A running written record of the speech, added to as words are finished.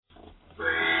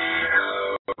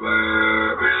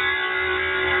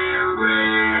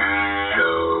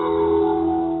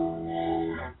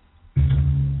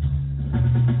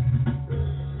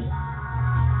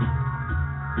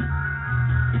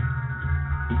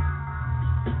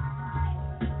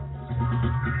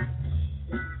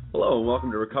Hello and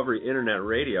welcome to Recovery Internet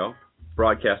Radio,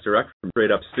 broadcast direct from Straight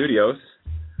Up Studios.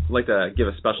 I'd like to give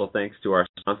a special thanks to our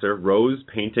sponsor, Rose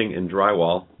Painting and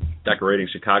Drywall, decorating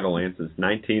Chicagoland since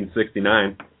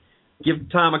 1969. Give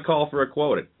Tom a call for a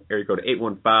quote at area code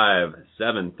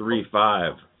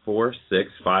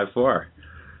 815-735-4654.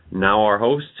 Now our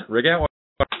host, Rick Atwater.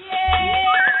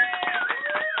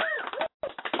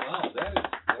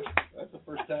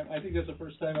 I think that's the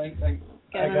first time I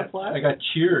got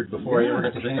cheered before I ever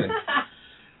got to say anything.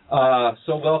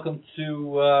 So welcome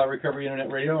to Recovery Internet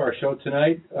Radio, our show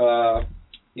tonight.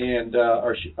 And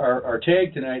our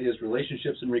tag tonight is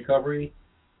Relationships in Recovery,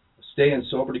 Staying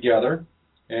Sober Together.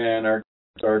 And our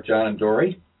John and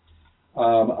Dory.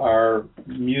 Our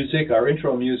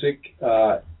intro music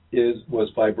was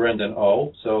by Brendan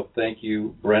O. So thank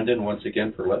you, Brendan, once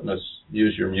again for letting us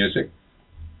use your music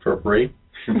for free.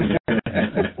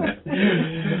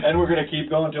 And we're going to keep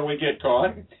going until we get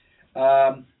caught.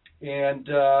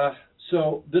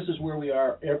 So this is where we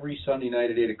are every Sunday night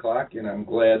at 8 o'clock, and I'm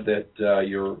glad that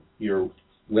you're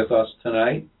with us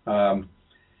tonight.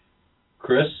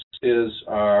 Chris is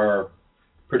our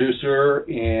producer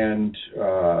and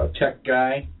tech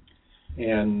guy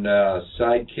and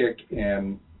sidekick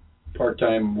and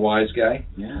part-time wise guy.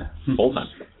 Yeah, full-time.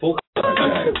 Full-time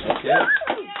guy, okay.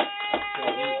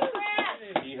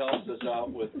 He helps us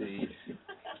out with the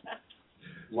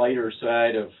lighter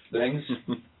side of things,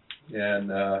 and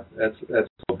that's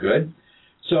all good.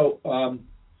 So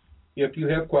if you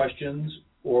have questions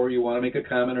or you want to make a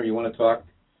comment or you want to talk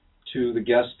to the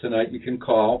guests tonight, you can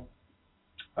call.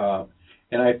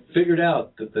 And I figured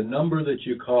out that the number that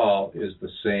you call is the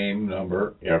same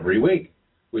number every week,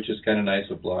 which is kind of nice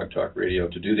of Blog Talk Radio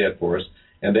to do that for us.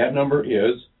 And that number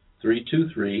is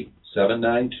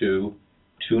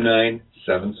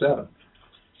 323-792-2977.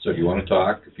 So if you want to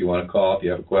talk, if you want to call, if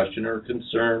you have a question or a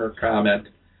concern or comment,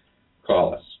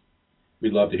 call us.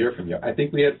 We'd love to hear from you. I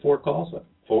think we had 4 calls.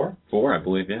 4? 4, I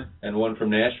believe, yeah. And 1 from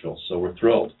Nashville, so we're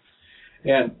thrilled.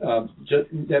 And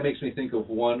that makes me think of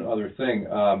one other thing.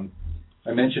 I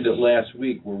mentioned it last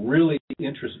week. We're really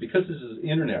interested, because this is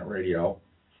internet radio,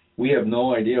 we have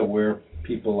no idea where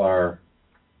people are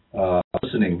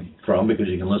listening from, because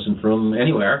you can listen from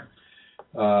anywhere.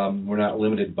 We're not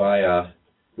limited by a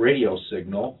radio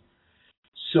signal.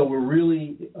 So we're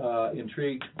really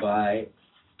intrigued by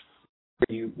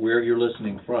where you're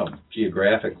listening from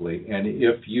geographically. And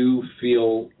if you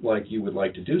feel like you would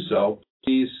like to do so,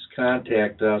 please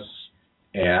contact us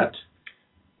at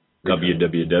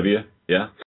www. Yeah.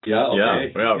 Yeah.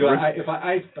 Okay. Yeah.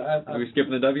 Are we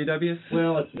skipping the WWs?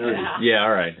 Well, it's nerdy. Yeah.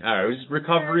 All right. It was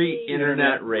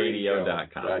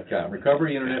recoveryinternetradio.com.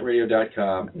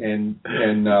 Recoveryinternetradio.com, and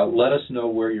let us know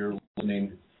where you're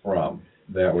listening from.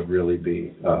 That would really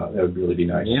be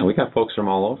nice. Yeah, we got folks from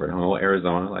all over.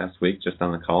 Arizona last week, just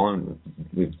on the call, and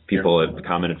people have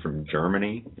commented from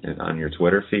Germany on your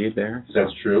Twitter feed there. So.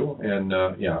 That's true, and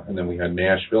and then we had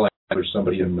Nashville. There's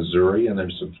somebody in Missouri, and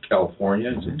there's some California,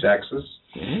 and some Texas.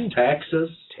 Texas.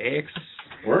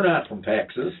 We're not from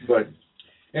Texas, but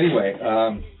anyway.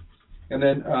 And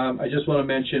then I just want to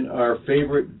mention our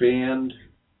favorite band,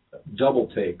 Double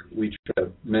Take. We try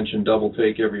to mention Double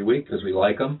Take every week because we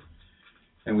like them,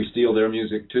 and we steal their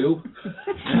music too. So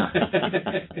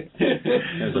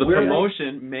the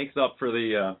promotion makes up for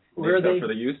the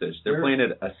usage. They're playing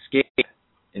at Escape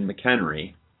in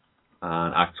McHenry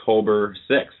on October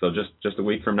 6th, so just a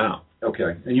week from now.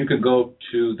 Okay, and you can go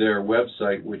to their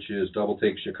website, which is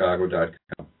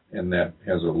doubleTakeChicago.com, and that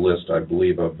has a list, I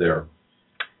believe, of their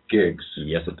gigs.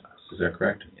 Yes, it does. Is that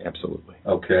correct? Absolutely.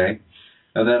 Okay,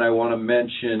 and then I want to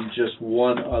mention just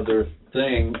one other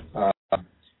thing.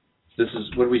 This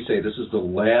is, what do we say, this is the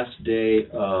last day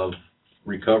of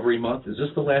Recovery Month. Is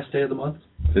this the last day of the month?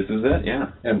 This is it,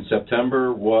 yeah. And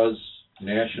September was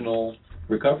National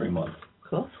Recovery Month.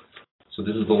 Cool. So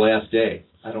this is the last day.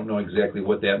 I don't know exactly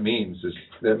what that means.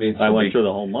 That means I went through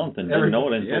the whole month and didn't know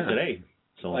it until today.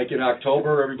 So like in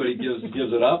October, everybody gives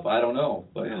it up. I don't know.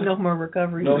 But no more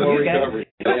recovery. No more recovery.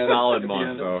 Solid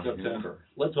month, though. September.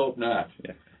 Let's hope not.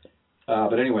 Yeah.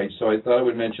 But anyway, so I thought I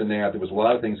would mention that. There was a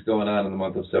lot of things going on in the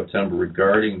month of September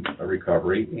regarding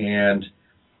recovery, and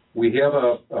we have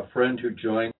a friend who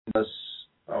joined us,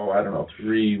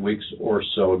 3 weeks or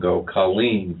so ago,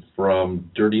 Colleen from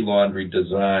Dirty Laundry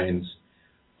Designs,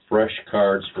 Fresh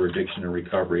Cards for Addiction and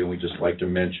Recovery, and we just like to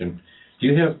mention. Do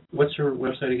you have, what's her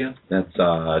website again? That's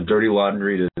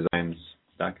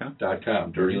dirtylaundrydesigns.com.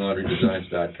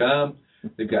 Dirtylaundrydesigns.com.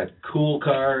 They've got cool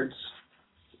cards.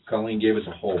 Colleen gave us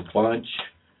a whole bunch.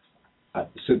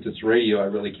 Since it's radio, I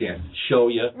really can't show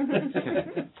you.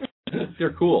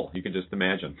 They're cool. You can just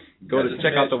imagine.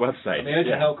 Check out the website.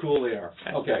 Imagine how cool they are.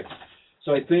 Okay.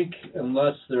 So I think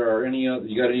unless there are any other,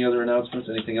 you got any other announcements?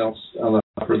 Anything else on the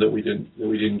offer that we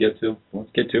didn't get to? Let's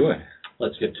get to it.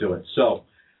 Let's get to it. So,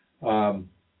 John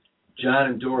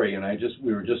and Dory and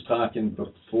we were just talking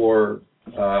before,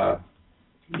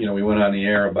 we went on the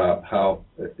air about how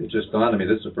it just dawned on me.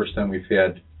 This is the first time we've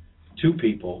had two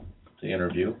people to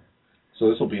interview. So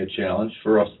this will be a challenge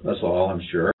for us all, I'm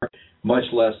sure. Much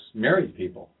less married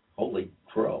people. Holy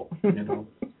crow,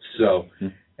 So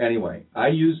anyway, I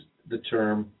used the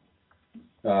term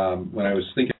when I was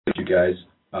thinking of you guys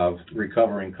of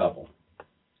recovering couple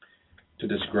to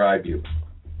describe you.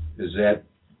 Is that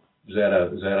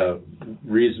a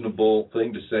reasonable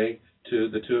thing to say to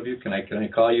the two of you? Can I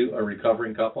call you a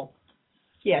recovering couple?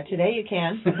 Yeah, today you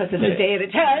can, because it's a day at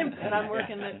a time, and I'm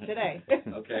working it today.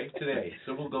 Okay, today.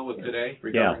 So we'll go with today,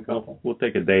 recovering couple. We'll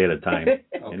take a day at a time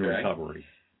in recovery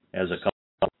as a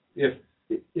couple.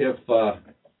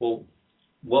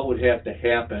 What would have to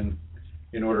happen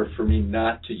in order for me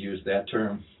not to use that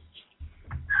term?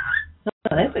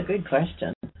 Oh, that's a good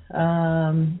question.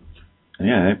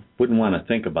 I wouldn't want to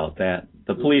think about that.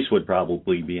 The police would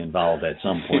probably be involved at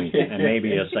some point, and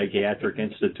maybe a psychiatric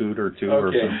institute or two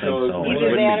or something. So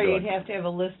either that or you'd have to have a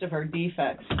list of her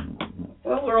defects.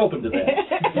 Well, we're open to that.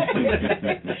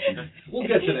 We'll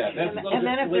get to that. And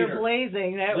then if they're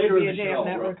blazing, that would be a day of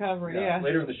net recovery. Yeah.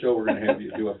 Later in the show, we're going to have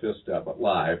you do a fist up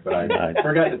live, but I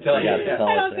forgot to tell you.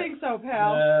 I don't think so,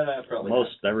 pal. Probably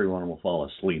most everyone will fall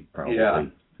asleep, probably. Yeah.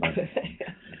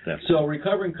 So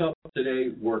recovering couple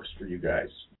today works for you guys.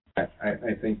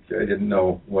 I think I didn't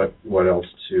know what else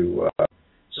to.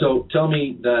 So tell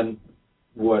me then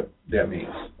what that means.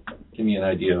 Give me an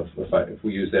idea of if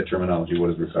we use that terminology. What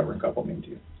does recovering couple mean to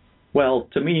you? Well,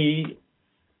 to me,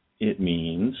 it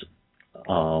means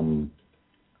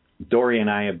Dory and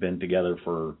I have been together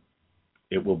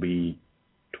it will be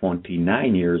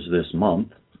 29 years this month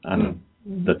on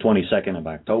the 22nd of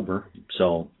October.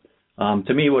 So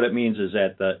to me, what it means is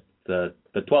that the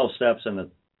 12 steps and the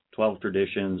 12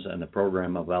 traditions and the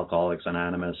program of Alcoholics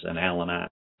Anonymous and Al-Anon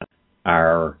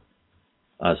are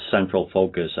a central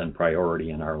focus and priority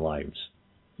in our lives.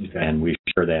 Okay. And we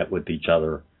share that with each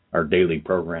other, our daily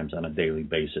programs on a daily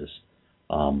basis.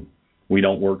 We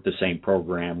don't work the same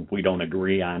program. We don't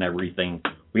agree on everything.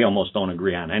 We almost don't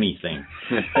agree on anything.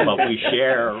 But we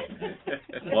share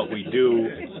what we do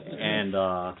and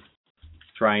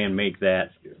try and make that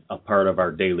a part of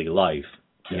our daily life.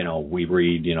 We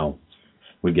read,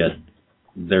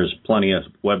 there's plenty of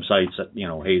websites that,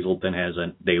 Hazelton has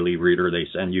a daily reader they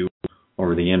send you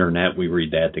over the internet. We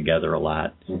read that together a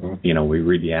lot. Mm-hmm. We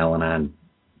read the Al-Anon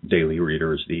daily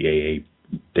readers, the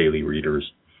AA daily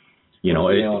readers. The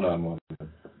Al-Anon one?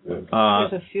 There's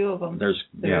a few of them. There's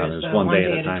one day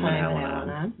at a time in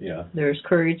Al-Anon. Yeah. There's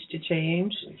Courage to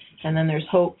Change, and then there's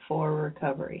Hope for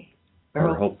Recovery.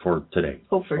 Or Hope for Today.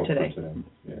 Hope for Today.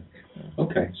 Yeah.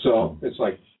 Okay, so it's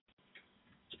like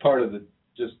it's part of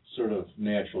just sort of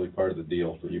naturally part of the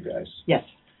deal for you guys. Yes.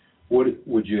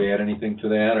 Would you add anything to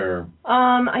that, or?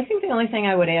 I think the only thing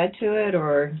I would add to it,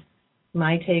 or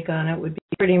my take on it, would be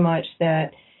pretty much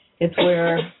that it's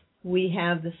where we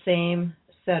have the same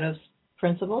set of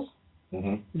principles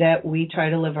that we try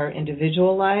to live our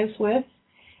individual lives with,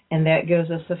 and that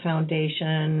gives us a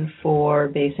foundation for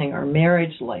basing our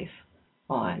marriage life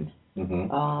on.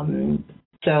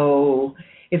 So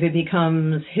if it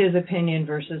becomes his opinion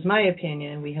versus my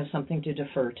opinion, we have something to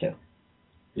defer to.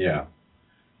 Yeah.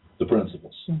 The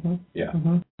principles. Yeah.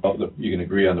 You can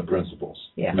agree on the principles.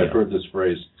 Yeah. I've heard this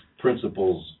phrase,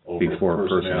 principles over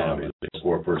personality.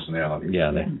 Before personality.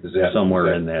 Yeah. Is that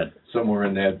somewhere in that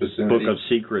vicinity? Book of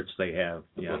Secrets they have.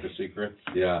 The Book of Secrets?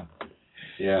 Yeah.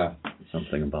 Yeah.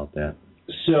 Something about that.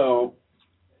 So,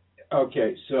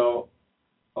 okay, so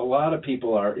a lot of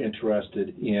people are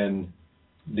interested in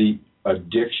the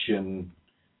addiction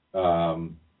part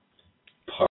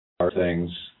of things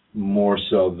more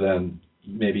so than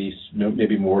maybe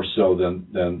more so than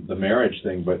the marriage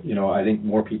thing. But I think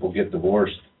more people get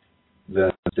divorced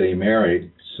than stay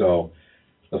married. So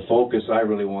the focus I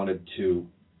really wanted to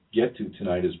get to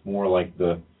tonight is more like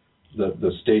the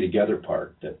stay together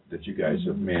part that you guys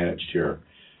have managed here.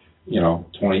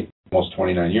 Almost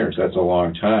 29 years. That's a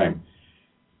long time.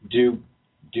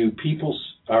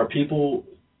 Are people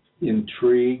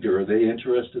intrigued, or are they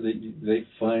interested?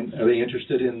 Are they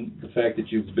interested in the fact that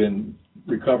you've been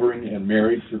recovering and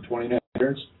married for 29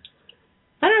 years?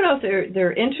 I don't know if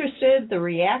they're interested. The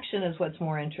reaction is what's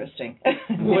more interesting.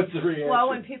 What's the reaction? Well,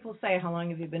 when people say, how long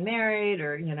have you been married,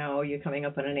 or, you're coming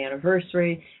up on an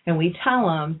anniversary, and we tell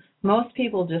them, most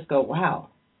people just go, wow.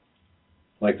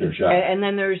 Like they're shot. And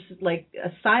then there's like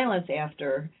a silence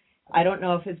after. I don't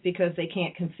know if it's because they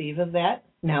can't conceive of that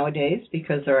nowadays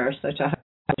because there are such a high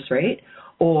divorce rate,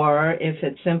 or if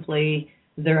it's simply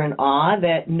they're in awe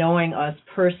that knowing us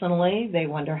personally, they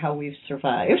wonder how we've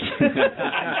survived.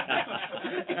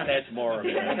 That's more of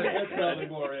it. That's probably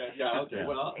more it. Yeah, okay.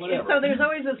 Well, whatever. So there's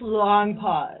always this long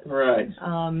pause. Right.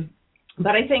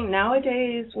 But I think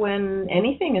nowadays when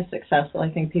anything is successful, I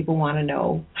think people want to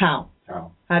know how.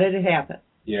 How did it happen?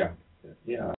 Yeah.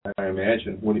 Yeah, I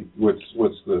imagine.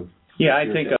 What's the... Yeah, I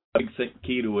think a big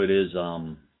key to it is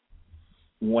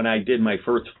when I did my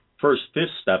first fifth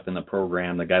step in the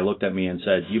program, the guy looked at me and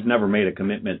said, "You've never made a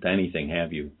commitment to anything,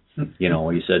 have you?" You know,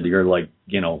 he said, "You're like,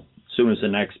 you know, as soon as the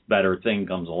next better thing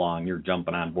comes along, you're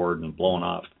jumping on board and blowing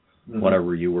off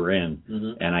whatever you were in."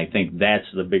 And I think that's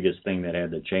the biggest thing that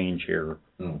had to change here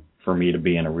for me to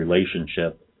be in a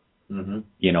relationship.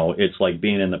 You know, it's like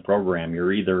being in the program.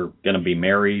 You're either going to be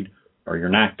married or you're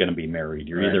not going to be married.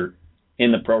 You're either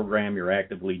in the program, you're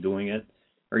actively doing it,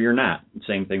 or you're not.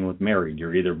 Same thing with married.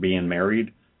 You're either being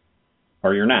married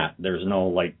or you're not. There's no,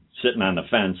 like, sitting on the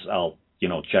fence, I'll, you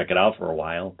know, check it out for a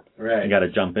while. Right. You got to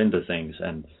jump into things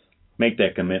and make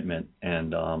that commitment.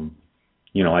 And,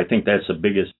 you know, I think that's the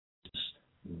biggest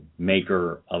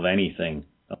maker of anything.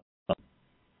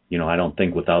 You know, I don't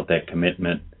think without that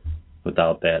commitment,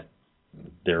 without that,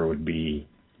 there would be,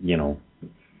 you know,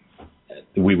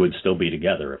 we would still be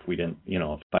together if we didn't, you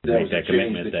know, if I made that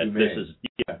commitment that this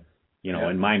is, you know,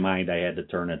 in my mind I had to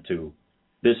turn it to,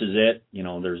 this is it, you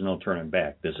know, there's no turning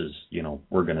back. This is, you know,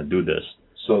 we're going to do this.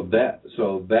 So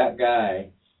that guy,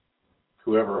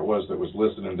 whoever it was that was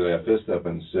listening to that fifth step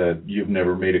and said, "You've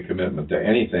never made a commitment to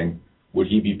anything," would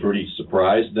he be pretty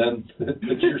surprised then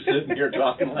that you're sitting here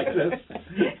talking like this?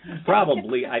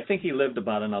 Probably. I think he lived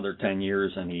about another 10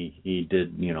 years, and he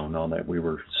did, you know that we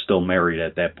were still married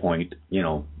at that point, you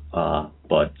know.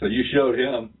 But so you showed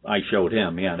him. I showed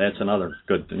him. Yeah, that's another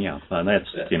good thing. Yeah, that's,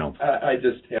 you know. I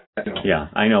just. You know. Yeah,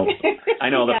 I know. I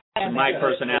know that my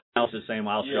personality is the same.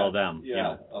 I'll show them. Yeah, you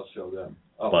know. I'll show them.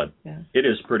 Oh. But it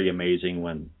is pretty amazing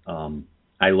when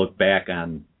I look back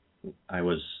on. I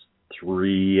was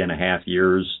 3.5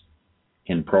 years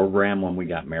in program when we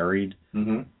got married,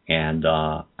 and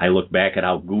I look back at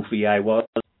how goofy I was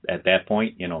at that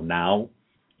point. You know, now,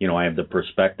 you know, I have the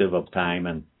perspective of time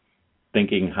and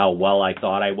thinking how well I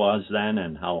thought I was then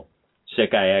and how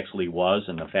sick I actually was,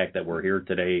 and the fact that we're here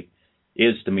today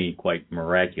is to me quite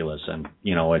miraculous. And,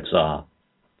 you know, it's a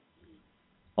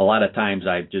lot of times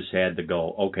I've just had to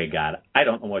go, okay, God, I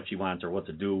don't know what she wants or what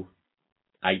to do.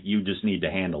 You just need to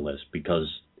handle this, because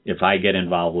if I get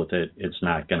involved with it, it's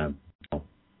not gonna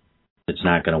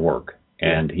work.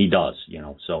 And he does, you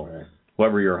know. So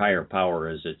whoever your higher power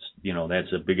is, it's, you know,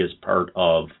 that's the biggest part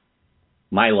of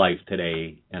my life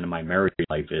today and my married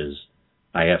life is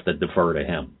I have to defer to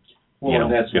him. Well, you know,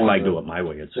 that's if I do it my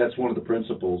way, that's one of the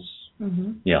principles.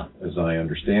 Yeah, as I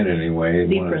understand it, anyway.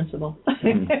 The principle.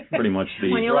 Pretty much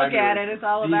the. When you look at it, it's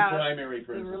all about the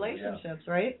relationships,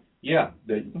 right? Yeah,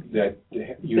 that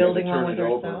you building had to turn one with it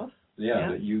over. yourself.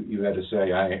 Yeah, that you had to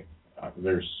say, I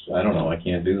don't know, I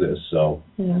can't do this, so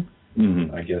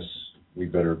I guess we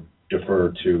better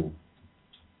defer to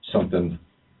something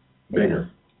bigger.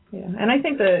 Yeah, and I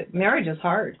think the marriage is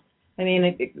hard. I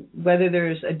mean, whether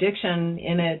there's addiction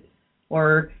in it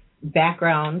or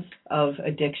backgrounds of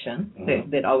addiction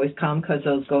that always come, because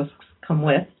those ghosts come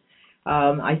with.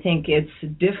 I think it's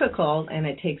difficult and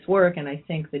it takes work, and I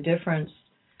think the difference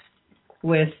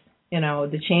with, you know,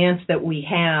 the chance that we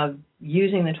have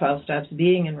using the 12 steps,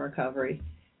 being in recovery,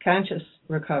 conscious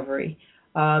recovery,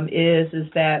 is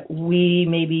that we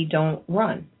maybe don't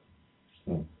run.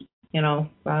 You know,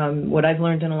 what I've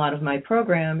learned in a lot of my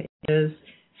program is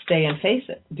stay and face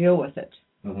it, deal with it.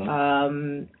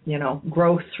 You know,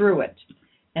 grow through it.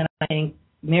 And I think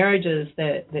marriages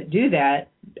that do that,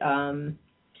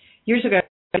 years ago I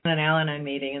was in an Al-Anon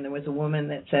meeting and there was a woman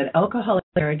that said alcoholic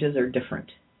marriages are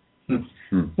different.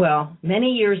 Well,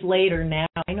 many years later now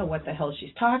I know what the hell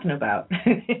she's talking about.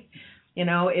 You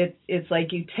know, it's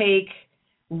like you take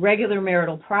regular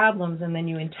marital problems and then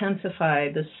you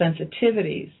intensify the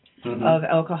sensitivities of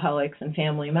alcoholics and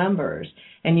family members,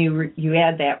 and you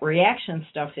add that reaction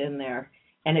stuff in there,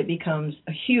 and it becomes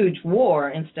a huge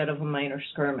war instead of a minor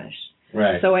skirmish.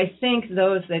 Right. So I think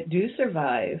those that do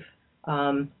survive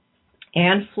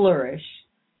and flourish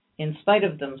in spite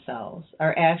of themselves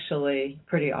are actually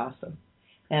pretty awesome.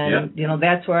 And, you know,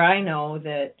 that's where I know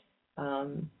that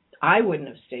I wouldn't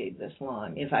have stayed this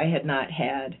long if I had not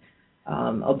had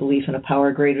a belief in a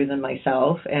power greater than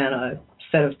myself and a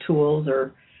set of tools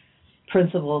or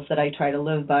principles that I try to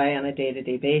live by on a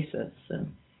day-to-day basis.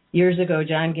 And, years ago,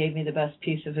 John gave me the best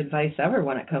piece of advice ever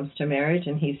when it comes to marriage,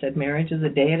 and he said, marriage is a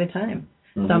day at a time.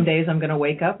 Mm-hmm. Some days I'm going to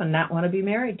wake up and not want to be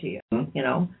married to you. Mm-hmm. You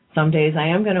know, some days I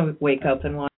am going to wake up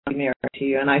and want to be married to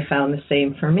you, and I found the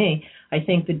same for me. I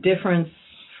think the difference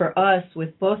for us,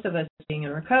 with both of us being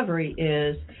in recovery,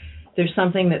 is there's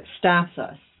something that stops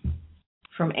us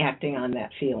from acting on that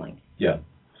feeling. Yeah.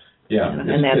 And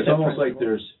it's almost like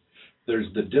there's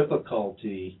the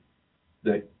difficulty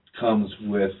that comes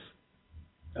with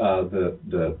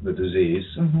the disease,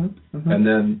 and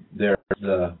then there's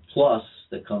the plus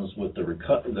that comes with the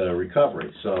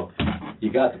recovery. So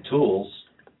you got the tools,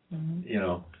 you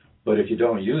know, but if you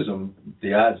don't use them,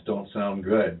 the odds don't sound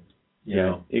good. You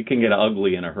know, it can get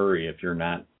ugly in a hurry if you're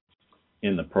not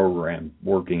in the program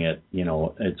working it. You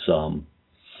know, it's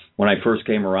when I first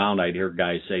came around, I'd hear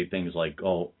guys say things like,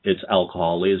 "Oh, it's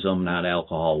alcoholism, not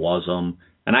alcoholism,"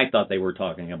 and I thought they were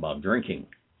talking about drinking.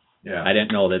 Yeah. I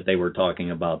didn't know that they were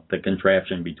talking about the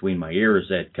contraption between my ears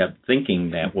that kept thinking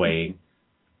that way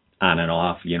on and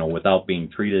off, you know, without being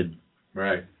treated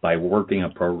right by working a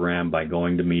program, by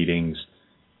going to meetings,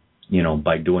 you know,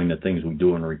 by doing the things we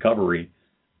do in recovery.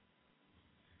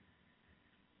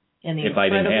 And the if I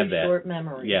didn't have that, short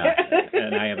memory. Yeah,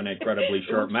 and I have an incredibly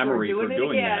short memory for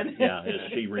doing that. Yeah,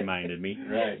 as she reminded me.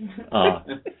 Right.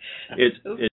 It's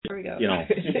there we go. You know,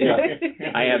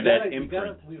 I have that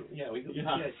imprint.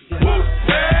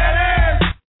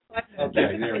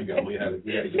 Okay, there we go. We had to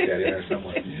get that in there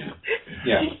somewhere.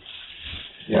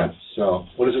 Yeah. So,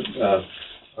 what is it?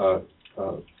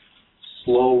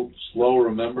 Slow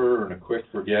remember and a quick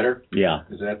forgetter. Yeah.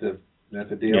 Is that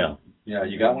the deal? Yeah. Yeah.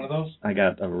 You got one of those? I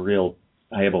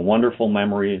have a wonderful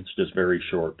memory. It's just very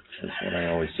short. That's what I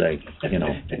always say. You know.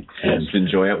 And just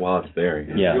enjoy it while it's there.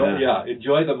 Yeah.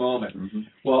 Enjoy the moment. Mm-hmm.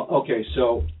 Well, okay.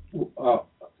 So,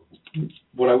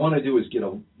 what I want to do is get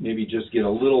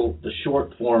the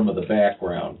short form of the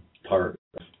background part,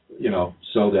 you know,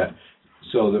 so that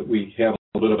we have a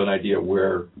little bit of an idea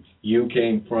where you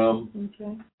came from,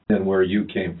 and where you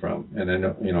came from, and then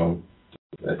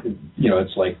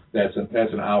it's like that's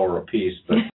an hour apiece,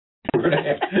 but we're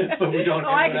gonna but we don't.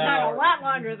 I can talk a lot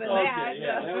longer than that.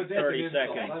 Yeah, that was 30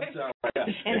 seconds.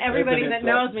 And everybody that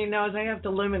knows me knows I have to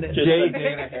limit it. Day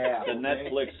and a half. The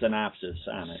Netflix synopsis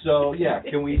on it. So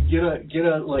can we get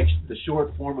a like the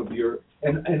short form of your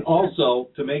and also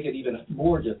to make it even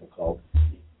more difficult,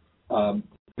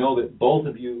 know that both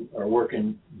of you are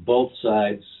working both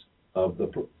sides of the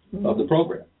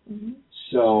program. Mm-hmm.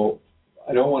 So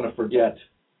I don't want to forget.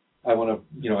 I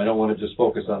don't want to just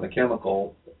focus on the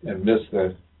chemical and miss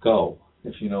the go.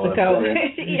 If you know what I'm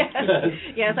saying.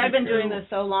 Yes, I've been doing this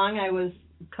so long. I was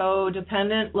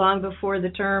codependent long before the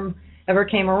term ever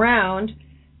came around,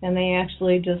 and they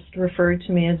actually just referred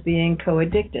to me as being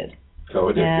co-addicted.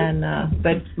 And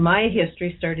but my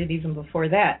history started even before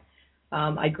that.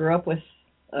 I grew up with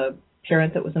a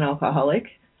parent that was an alcoholic.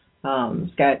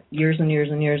 Got years and years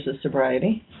and years of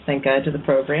sobriety. Thank God to the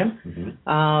program.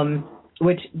 Mm-hmm.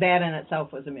 Which that in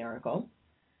itself was a miracle.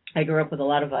 I grew up with a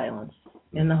lot of violence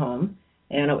in the home,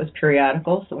 and it was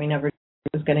periodical, so we never knew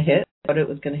it was going to hit, but it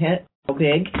was going to hit so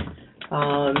big.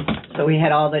 So we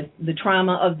had all the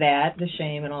trauma of that, the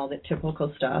shame and all that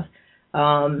typical stuff.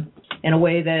 In a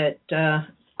way that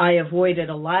I avoided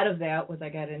a lot of that was I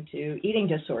got into eating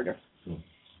disorder.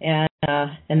 And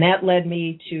that led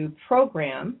me to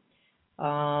program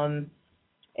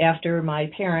after my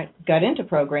parent got into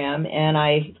program, and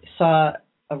I saw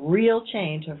a real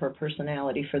change of her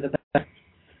personality for the better.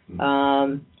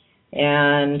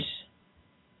 And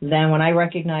then when I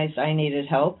recognized I needed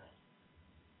help,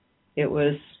 it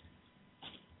was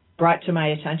brought to my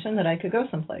attention that I could go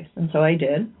someplace. And so I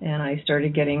did, and I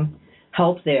started getting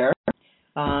help there.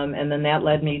 And then that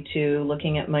led me to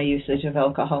looking at my usage of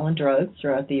alcohol and drugs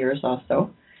throughout the years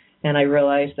also. And I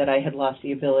realized that I had lost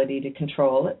the ability to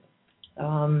control it.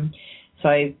 So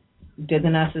I did the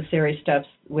necessary steps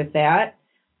with that,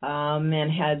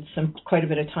 and had quite a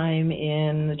bit of time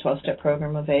in the 12-step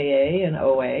program of AA and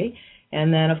OA.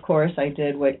 And then, of course, I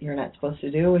did what you're not supposed to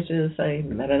do, which is I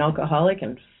met an alcoholic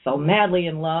and fell madly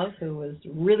in love who was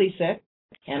really sick,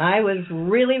 and I was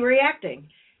really reacting.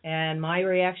 And my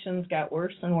reactions got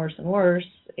worse and worse and worse,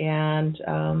 and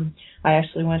I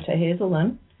actually went to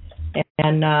Hazelden,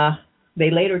 and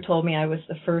they later told me I was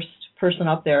the first person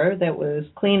up there that was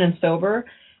clean and sober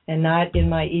and not in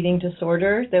my eating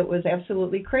disorder that was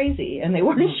absolutely crazy, and they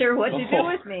weren't sure what to do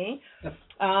with me.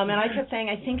 And I kept saying,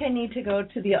 I think I need to go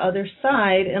to the other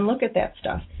side and look at that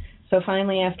stuff. So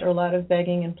finally, after a lot of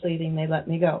begging and pleading, they let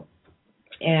me go.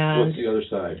 And what's the other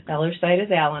side? The other side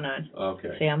is Al-Anon.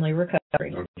 Okay. Family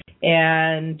recovery. Okay.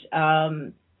 And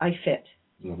I fit.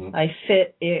 Mm-hmm. I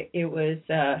fit. It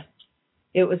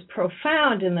was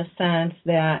profound in the sense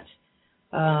that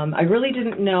I really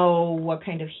didn't know what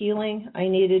kind of healing I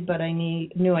needed, but I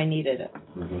knew I needed it.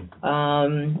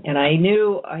 Mm-hmm. And I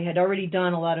knew I had already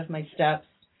done a lot of my steps.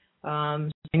 I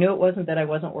knew it wasn't that I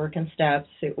wasn't working steps.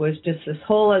 It was just this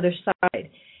whole other side.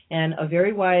 And a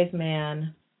very wise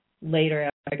man later,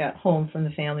 after I got home from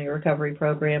the family recovery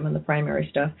program and the primary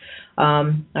stuff,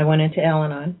 I went into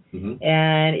Al-Anon. Mm-hmm.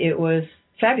 And it was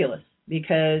fabulous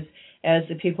because as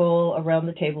the people around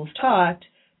the tables talked,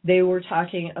 they were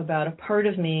talking about a part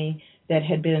of me that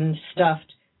had been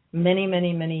stuffed many,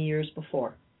 many, many years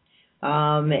before.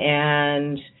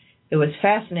 And it was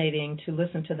fascinating to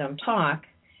listen to them talk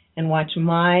and watch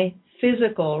my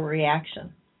physical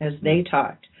reaction as they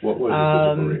talked. What was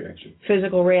your physical reaction?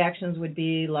 Physical reactions would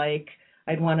be like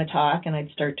I'd want to talk and I'd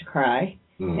start to cry,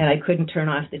 and I couldn't turn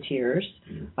off the tears,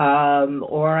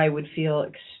 or I would feel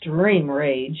extreme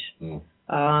rage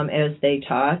as they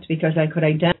talked because I could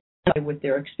identify with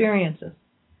their experiences.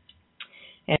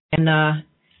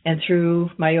 And through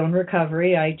my own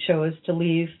recovery, I chose to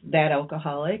leave that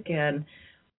alcoholic and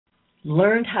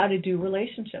learned how to do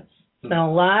relationships. Spent a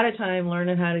lot of time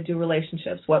learning how to do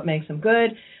relationships, what makes them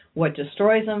good, what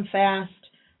destroys them fast.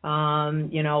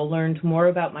 Learned more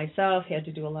about myself, had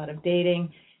to do a lot of dating,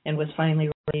 and was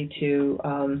finally ready to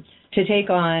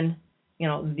take on,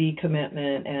 the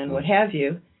commitment and what have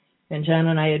you. And Jen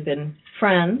and I had been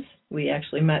friends. We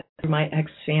actually met through my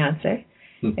ex-fiance.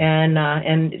 And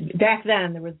back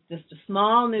then there was just a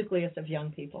small nucleus of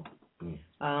young people.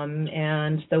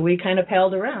 And so we kind of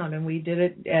palled around and we did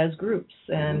it as groups.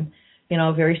 And,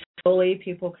 very slowly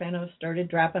people kind of started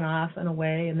dropping off and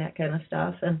away and that kind of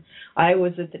stuff. And I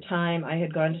was at the time, I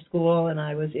had gone to school and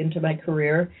I was into my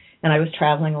career and I was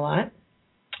traveling a lot.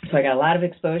 So I got a lot of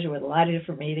exposure with a lot of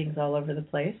different meetings all over the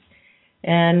place.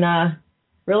 And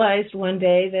realized one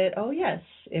day that, oh yes,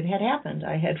 it had happened.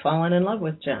 I had fallen in love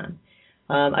with John.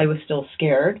 I was still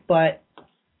scared, but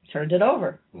turned it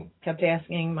over. Kept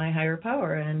asking my higher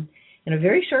power, and in a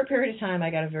very short period of time, I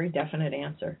got a very definite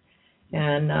answer.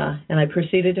 And I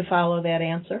proceeded to follow that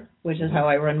answer, which is how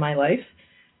I run my life,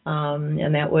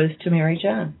 and that was to marry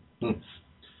John.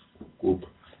 Whoop.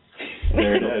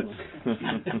 There it is.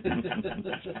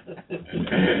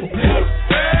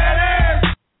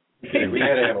 We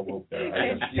had to have a whoop there.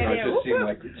 It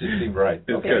just seemed right.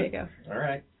 Okay. There you go. All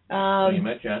right. So you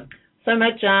met John. So I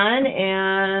met John,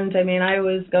 and I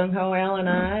was gung-ho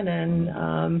Al-Anon,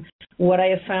 and what I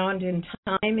have found in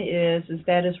time is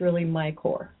that is really my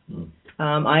core.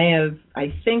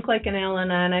 I think like an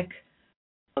Al-Anonic,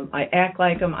 I act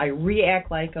like them, I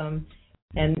react like them,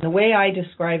 and the way I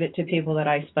describe it to people that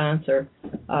I sponsor,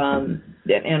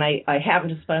 and I happen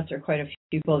to sponsor quite a few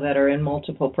people that are in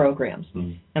multiple programs,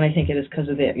 and I think it is because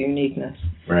of that uniqueness.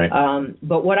 Right.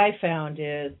 But what I found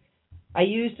is I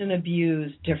used and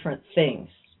abused different things.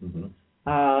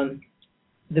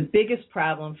 The biggest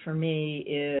problem for me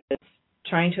is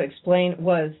trying to explain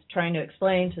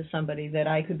to somebody that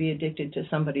I could be addicted to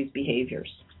somebody's behaviors.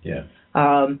 Yeah.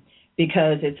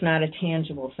 Because it's not a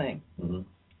tangible thing.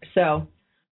 So,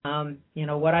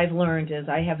 what I've learned is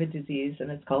I have a disease and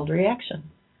it's called reaction.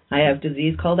 I have a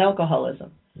disease called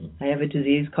alcoholism. I have a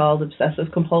disease called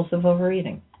obsessive compulsive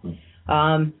overeating.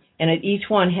 And each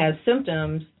one has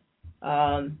symptoms.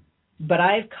 But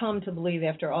I've come to believe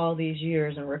after all these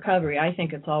years in recovery, I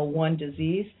think it's all one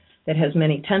disease that has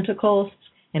many tentacles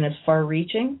and is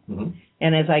far-reaching.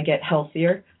 And as I get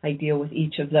healthier, I deal with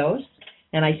each of those.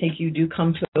 And I think you do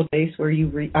come to a place where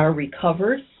you are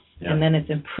recovered, and then it's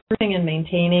improving and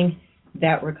maintaining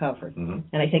that recovery. And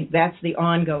I think that's the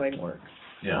ongoing work.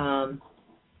 So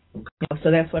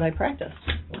that's what I practice.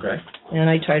 Okay. And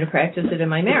I try to practice it in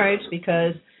my marriage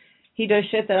because he does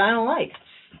shit that I don't like.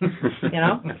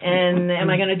 And am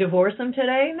I going to divorce him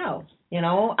today? No.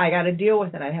 I got to deal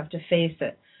with it. I have to face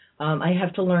it. I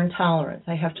have to learn tolerance.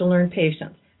 I have to learn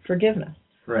patience, forgiveness.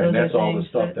 Right, and that's all the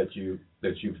stuff that you've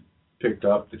picked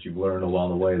up, that you've learned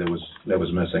along the way that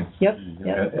was missing. Yep.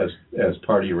 As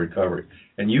part of your recovery,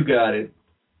 and you got it.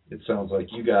 It sounds like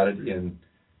you got it in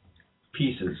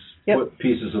pieces. Yep.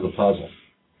 Pieces of the puzzle.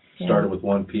 Started with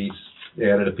one piece,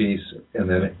 added a piece, and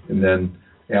then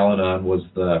Al-Anon was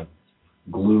the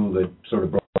glue that sort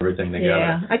of brought everything together.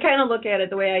 Yeah, I kind of look at it,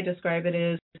 the way I describe it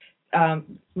is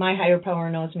my higher power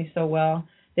knows me so well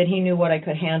that he knew what I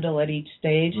could handle at each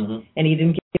stage, and he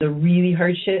didn't give me the really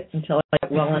hard shit until I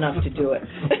got well enough to do it.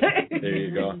 There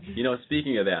you go.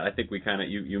 Speaking of that, I think we kind of,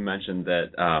 you mentioned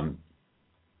that,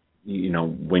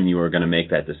 when you were going to make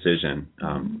that decision,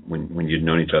 when you'd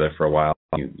known each other for a while,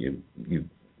 you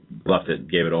left it,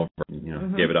 gave it over,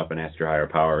 gave it up and asked your higher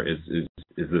power, is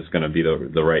this going to be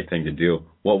the right thing to do?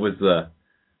 What was the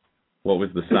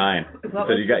sign?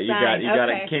 Okay.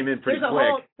 It came in pretty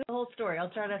quick. There's a whole story. I'll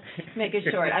try to make it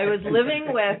short. I was living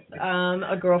with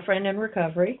a girlfriend in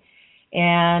recovery,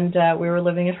 and we were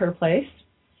living at her place.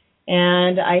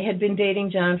 And I had been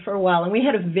dating John for a while, and we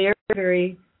had a very,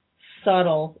 very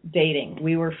subtle dating.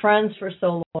 We were friends for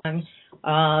so long,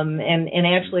 and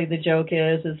actually the joke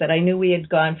is that I knew we had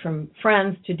gone from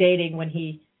friends to dating when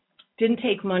he didn't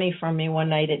take money from me one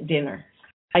night at dinner.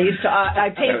 I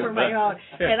paid for my own,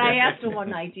 and I asked him one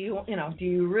night, do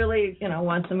you really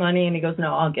want some money? And he goes,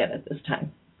 no, I'll get it this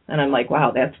time. And I'm like,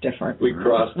 wow, that's different. We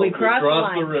crossed the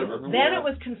river. Then it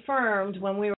was confirmed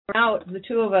when we were out, the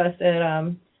two of us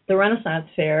at the Renaissance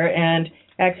Fair, and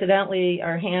accidentally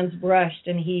our hands brushed,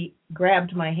 and he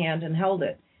grabbed my hand and held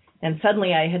it. And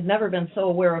suddenly I had never been so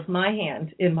aware of my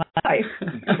hand in my life.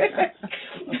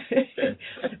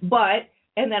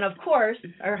 And then, of course,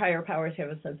 our higher powers have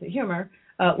a sense of humor.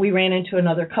 We ran into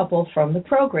another couple from the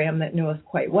program that knew us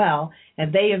quite well,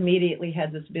 and they immediately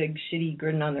had this big shitty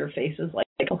grin on their faces like,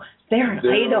 oh, they're an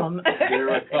item.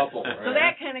 They're a couple. Right? So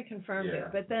that kind of confirmed it.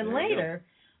 But then later,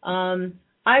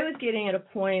 I was getting at a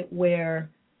point where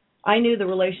I knew the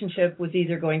relationship was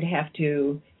either going to have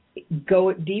to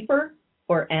go deeper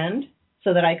or end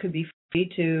so that I could be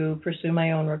free to pursue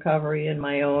my own recovery and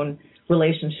my own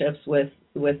relationships with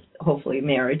hopefully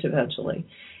marriage eventually.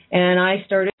 And I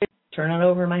started turning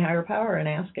over my higher power and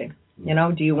asking,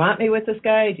 do you want me with this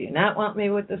guy? Do you not want me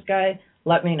with this guy?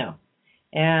 Let me know.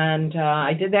 And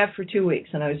I did that for 2 weeks,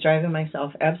 and I was driving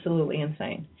myself absolutely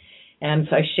insane. And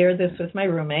so I shared this with my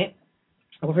roommate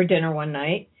over dinner one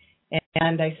night,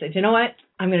 and I said, you know what?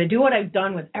 I'm going to do what I've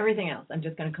done with everything else. I'm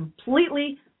just going to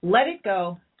completely let it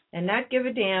go and not give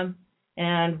a damn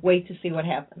and wait to see what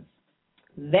happens.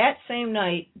 That same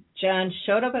night, John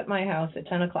showed up at my house at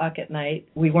 10 o'clock at night.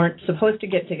 We weren't supposed to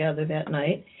get together that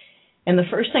night. And the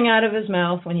first thing out of his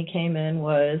mouth when he came in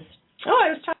was,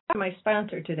 I was talking to my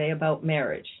sponsor today about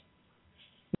marriage.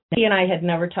 He and I had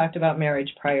never talked about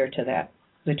marriage prior to that,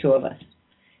 the two of us.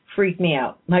 Freaked me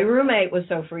out. My roommate was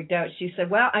so freaked out, she said,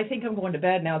 well, I think I'm going to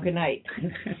bed now. Good night.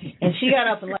 And she got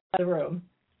up and left the room.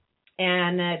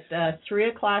 And at 3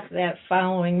 o'clock that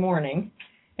following morning,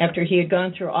 after he had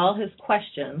gone through all his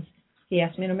questions, he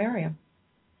asked me to marry him.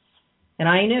 And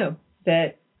I knew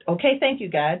that, okay, thank you,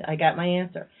 God, I got my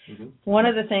answer. Mm-hmm. One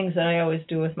of the things that I always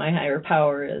do with my higher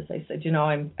power is I said,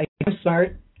 I'm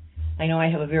smart. I know I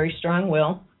have a very strong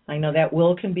will. I know that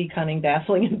will can be cunning,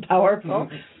 dazzling, and powerful.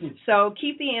 So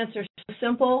keep the answer so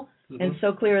simple and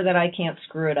so clear that I can't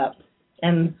screw it up.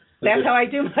 And that's how I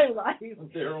do my life.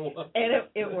 There it was. And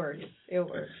it works. It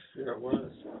works. There it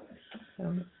was.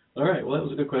 All right. Well, that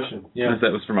was a good question. Yeah.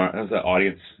 That was an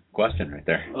audience question right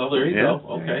there. Oh, there you go.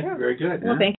 Okay. Yeah. Very good.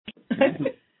 Well, thank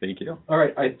you. Thank you. All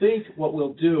right. I think what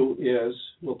we'll do is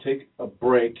we'll take a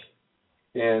break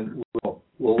and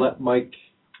we'll let Mike.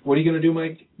 What are you going to do,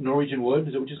 Mike? Norwegian Wood?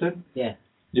 Is that what you said? Yeah.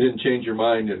 You didn't change your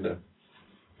mind in the.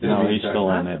 No, he's still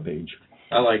on that page.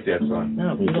 I like that song.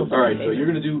 No, all right, so you're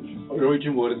going to do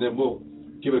Norwegian Wood, and then we'll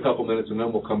give it a couple minutes, and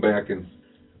then we'll come back and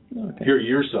hear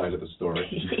your side of the story.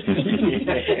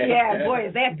 Yeah, boy,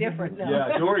 is that different now.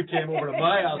 Yeah, Dory came over to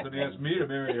my house and asked me to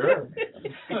marry her.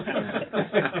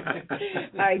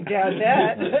 I doubt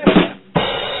that.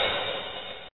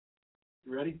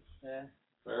 You ready? Yeah.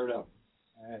 Fire it up.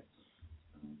 All right.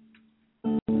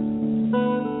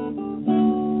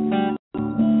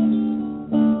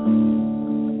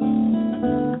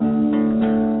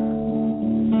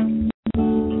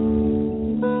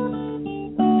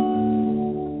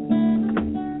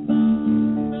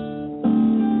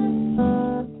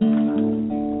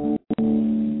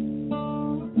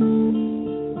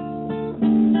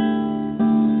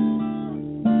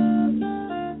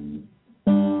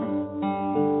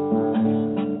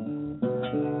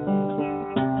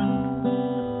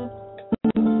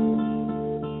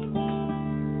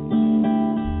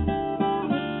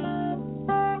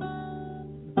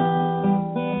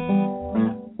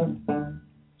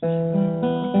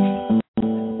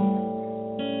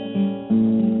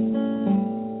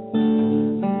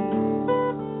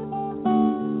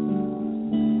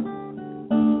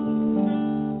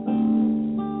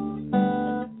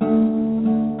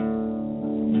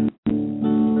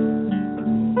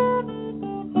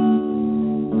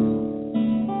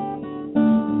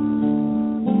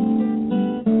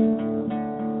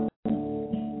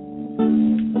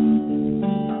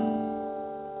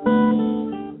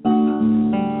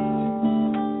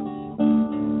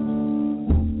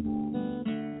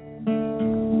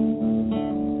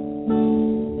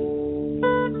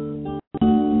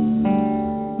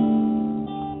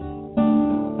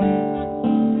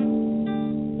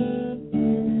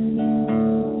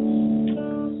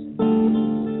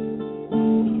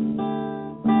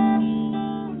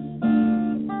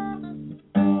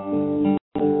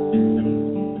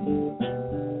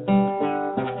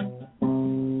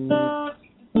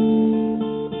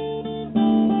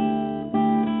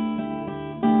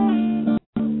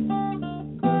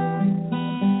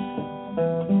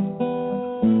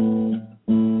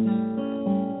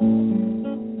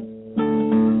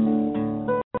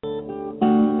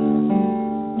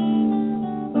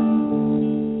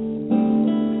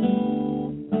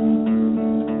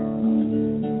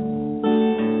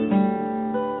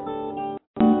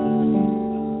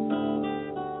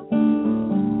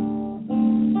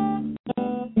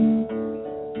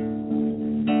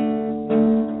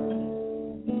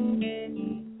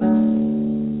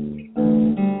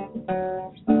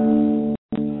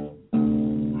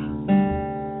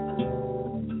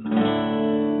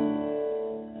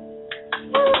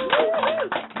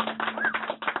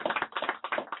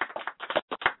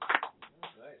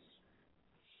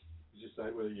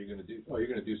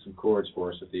 to do some chords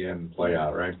for us at the end and play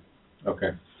out, right?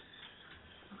 Okay.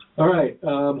 All right.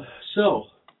 So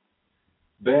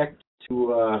back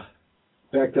to us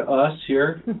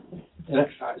here.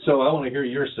 So I want to hear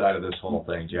your side of this whole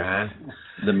thing, John.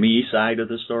 The me side of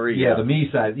the story? Yeah, the me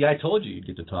side. Yeah, I told you you'd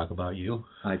get to talk about you.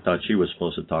 I thought she was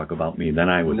supposed to talk about me. Then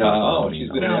I would talk about me.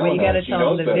 No, but you got to she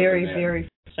tell them the knows very, better than very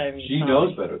first time you She saw knows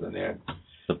me. better than that.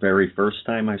 The very first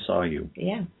time I saw you.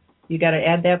 Yeah, you got to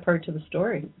add that part to the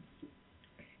story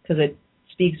because it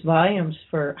speaks volumes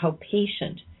for how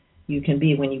patient you can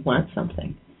be when you want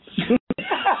something.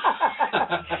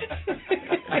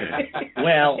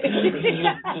 Well,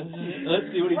 let's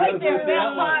see what he right does there, with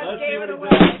that one. Let's see gave what it he away.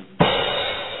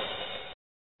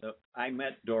 does. I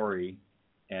met Dory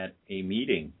at a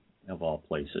meeting, of all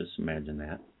places, imagine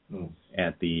that,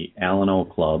 at the Alano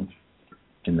Club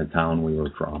in the town we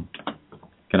were from.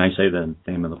 Can I say the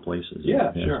name of the places?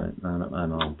 Yeah, sure. I don't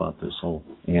know about this whole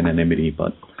anonymity,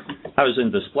 but I was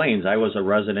in Des Plaines. I was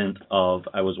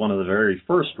one of the very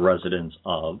first residents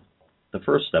of the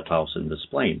First Step House in Des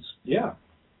Plaines. Yeah.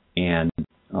 And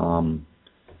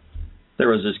there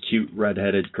was this cute,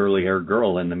 redheaded, curly-haired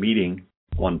girl in the meeting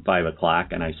one 5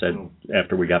 o'clock, and I said,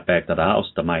 after we got back to the house,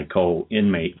 to my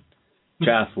co-inmate,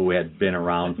 Jeff, who had been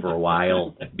around for a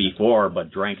while before,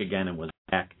 but drank again and was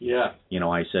back. Yeah.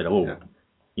 I said,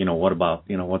 what about,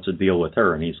 what's the deal with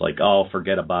her? And he's like, oh,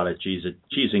 forget about it.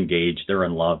 She's engaged. They're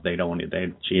in love.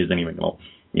 She isn't even going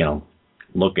to,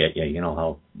 look at you. You know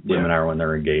how women are when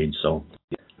they're engaged. So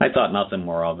I thought nothing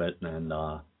more of it, and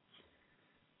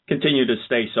continued to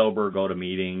stay sober, go to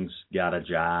meetings, got a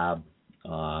job,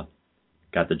 got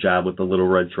the job with the little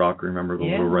red truck. Remember the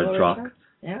little red truck?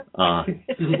 Yeah.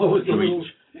 What was the little...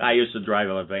 I used to drive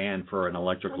a van for an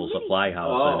electrical supply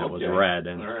house, and it was red,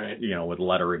 and with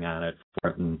lettering on it.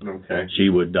 And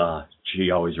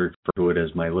she always referred to it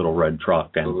as my little red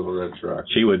truck, and the little red truck.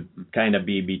 She would kind of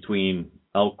be between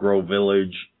Elk Grove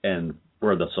Village and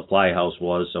where the supply house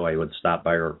was, so I would stop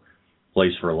by her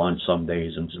place for lunch some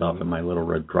days and stuff in my little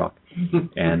red truck.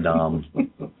 And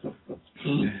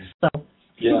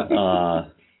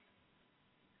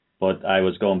but I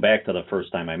was going back to the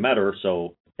first time I met her,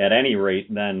 so at any rate,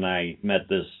 then I met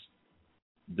this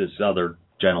other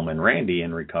gentleman, Randy,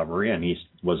 in recovery, and he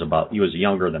was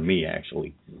younger than me,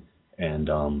 actually. And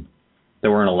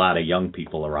there weren't a lot of young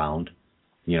people around.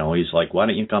 He's like, why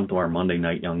don't you come to our Monday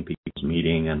night young people's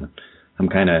meeting? And I'm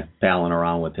kind of palling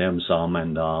around with him some,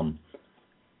 and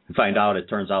it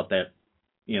turns out that,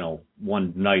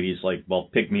 one night he's like, well,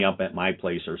 pick me up at my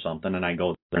place or something, and I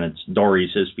go there, and it's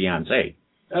Dory's his fiancée.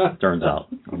 Turns out.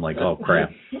 I'm like, oh,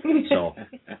 crap. So,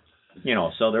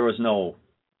 so there was no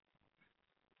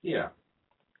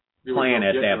plan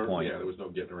at that point. Yeah, there was no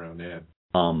getting around that.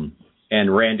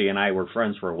 And Randy and I were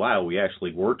friends for a while. We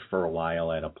actually worked for a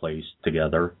while at a place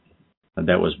together. And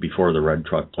that was before the red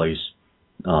truck place.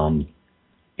 And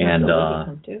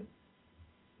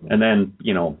then,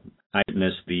 I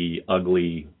missed the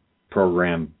ugly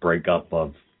program breakup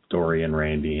of Dory and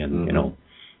Randy and,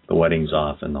 the wedding's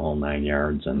off and the whole 9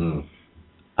 yards. And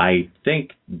I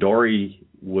think Dory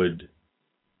would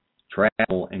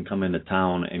travel and come into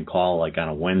town and call like on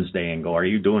a Wednesday and go, are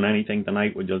you doing anything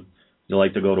tonight? Would you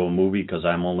like to go to a movie? Because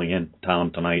I'm only in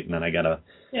town tonight and then I got to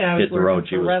hit the road.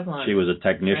 She was a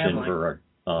technician for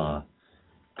a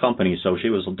company, so she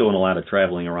was doing a lot of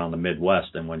traveling around the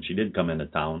Midwest. And when she did come into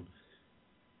town,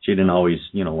 she didn't always,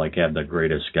 have the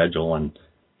greatest schedule. And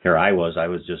here I was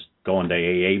just going to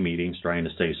AA meetings trying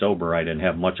to stay sober. I didn't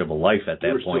have much of a life at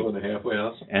that point. You were still in the halfway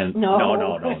house? And no. log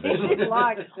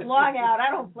out.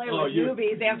 I don't play with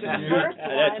newbies after the first one.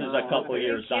 That's just a couple of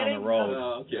years down the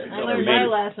road. I learned my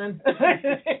lesson.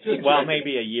 Well,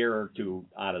 maybe a year or two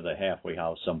out of the halfway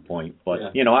house some point. But,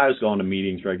 I was going to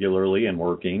meetings regularly and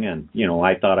working. And,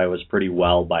 I thought I was pretty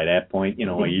well by that point.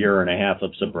 A year and a half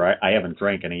of sobriety. I haven't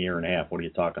drank in a year and a half. What are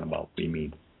you talking about? What do you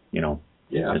mean?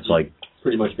 It's like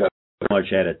pretty much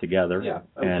had it together. Yeah.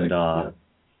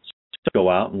 Go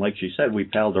out, and like she said, we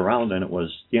palled around, and it was,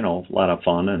 a lot of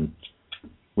fun, and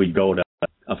we'd go to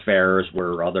affairs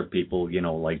where other people,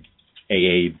 like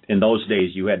AA. In those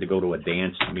days, you had to go to a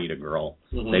dance to meet a girl.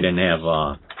 They didn't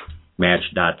have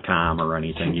Match.com or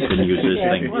anything. You couldn't use this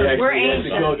thing. We're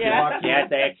ancient.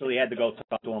 You had to go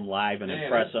talk to them live and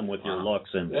impress them with your looks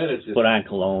and put on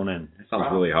cologne. And that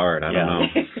sounds really hard. I don't know.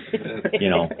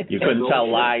 You couldn't tell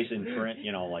lies in print.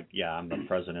 I'm the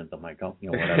president of my company,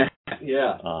 whatever.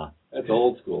 That's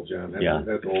old school, John.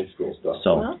 That's old school stuff.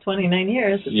 So 29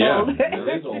 years. It's old. It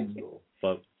is old school.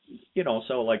 But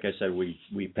so like I said, we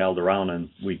palled around and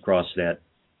we crossed that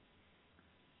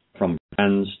from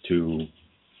friends to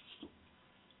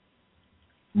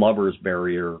lovers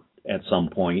barrier at some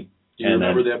point. Do you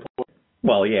remember that point?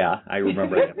 Well, yeah, I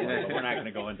remember that point, but we're not going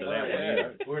to go into that one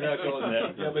either. We're not going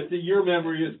there. Yeah, but your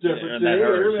memory is different. Than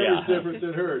hers, your memory is different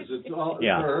than hers. It's all, For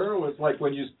her, it was like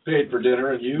when you paid for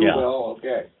dinner and you, well,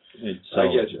 okay. I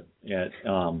get you. Yeah.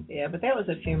 Yeah, but that was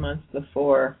a few months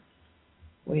before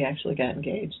we actually got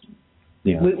engaged.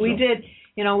 Yeah. We did,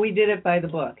 we did it by the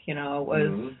book. It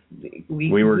was,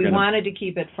 we wanted to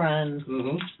keep it friends,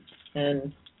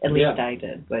 and at least I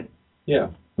did, but. Yeah.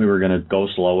 We were going to go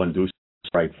slow and do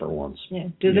right for once. Yeah,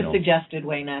 do the suggested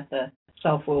way, not the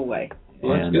self-will way.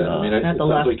 Well, that's good. I mean, it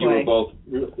sounds like you way. were both,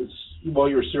 you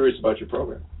were serious about your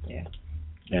program. Yeah.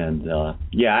 And,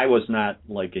 I was not,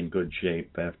 in good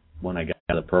shape when I got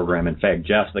out of the program. In fact,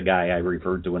 Jeff, the guy I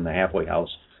referred to in the halfway house,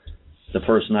 the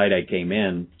first night I came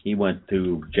in, he went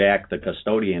to Jack, the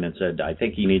custodian, and said, I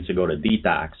think he needs to go to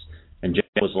detox. And Jack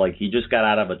was like, he just got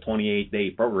out of a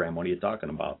 28-day program. What are you talking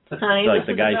about? Honey, it's like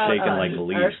the guy's taking a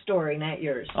leave. Our story, not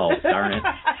yours. Oh, darn it.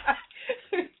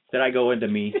 Did I go into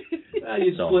me?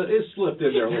 It slipped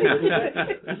in there a little bit.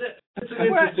 It's an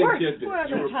interesting tidbit. We're on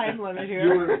the time limit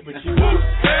here.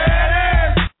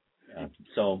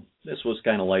 So this was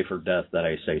kind of life or death that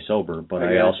I stay sober, but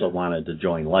I also wanted to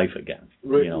join life again.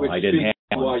 Which I didn't have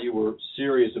why you were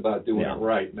serious about doing it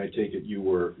right, and I take it you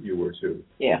were too.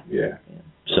 Yeah. Yeah.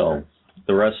 So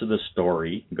the rest of the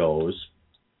story goes,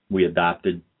 we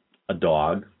adopted a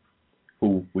dog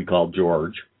who we called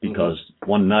George because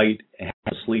one night, half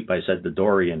asleep, I said to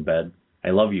Dory in bed, I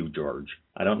love you, George.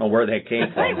 I don't know where that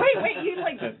came from. Wait, you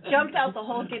jumped out the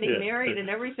whole getting married and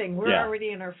everything. We're already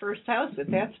in our first house with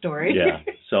that story. Yeah.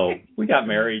 So we got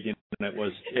married, and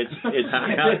it's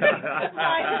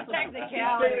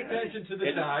technicality. Pay attention to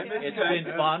the time. It's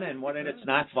been fun, and when it's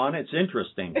not fun, it's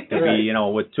interesting to be,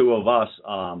 with two of us.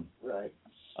 Right.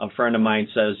 A friend of mine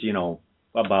says,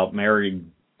 about married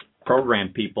program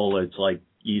people, it's like,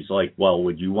 he's like, well,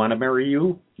 would you want to marry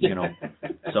you?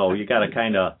 So you got to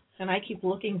kind of. And I keep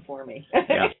looking for me.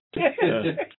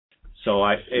 So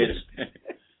I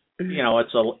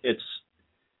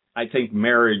think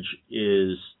marriage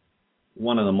is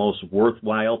one of the most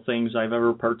worthwhile things I've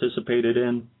ever participated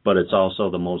in, but it's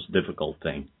also the most difficult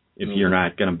thing. If you're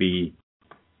not going to be,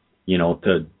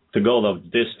 to go the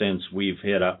distance, we've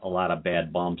hit a lot of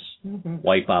bad bumps,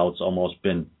 wipeouts, almost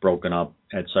been broken up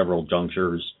at several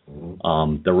junctures.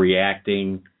 The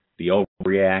reacting, the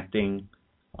overreacting,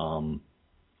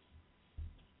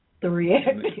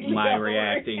 my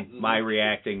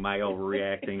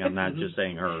overreacting. I'm not just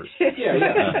saying hers.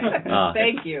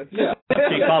 Thank you. Yeah.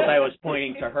 She felt I was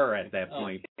pointing to her at that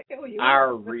point. The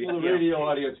radio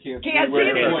audience can't see it.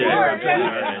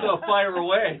 So fire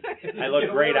away. I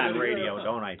look great on radio,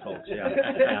 don't I, folks?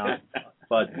 Yeah.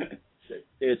 But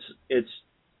it's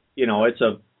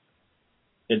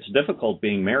difficult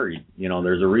being married.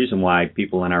 There's a reason why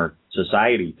people in our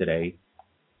society today,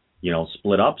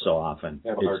 split up so often.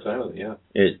 Have a hard time with it, yeah.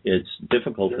 It's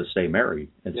difficult to stay married.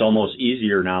 It's almost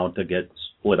easier now to get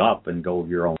split up and go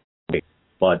your own way.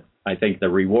 But I think the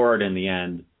reward in the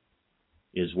end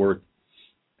is worth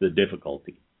the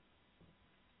difficulty.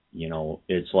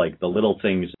 It's like the little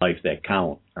things in life that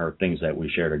count are things that we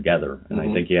share together. And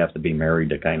I think you have to be married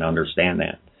to kind of understand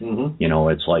that.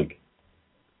 It's like,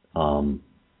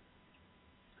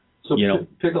 so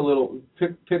pick a little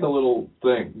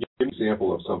thing. Give an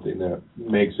example of something that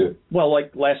makes it. Well,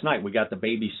 like last night, we got to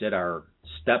babysit our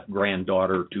step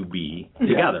granddaughter to be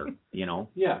together.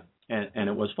 Yeah. And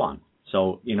it was fun.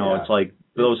 So it's like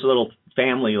those little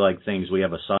family things. We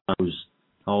have a son who's,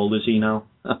 how old is he now?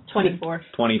 24.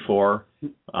 24.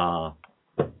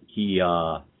 He he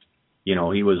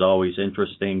was always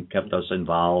interesting, kept us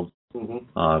involved.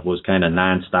 Was kind of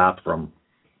nonstop from.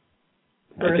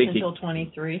 Birth until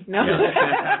 23. No.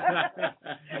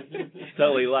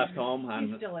 Till he left home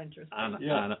he's still interested. on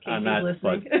that.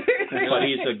 But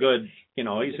he's a good,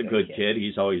 he's a good kid.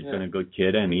 He's always been a good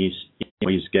kid, and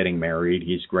he's getting married.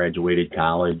 He's graduated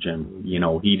college, and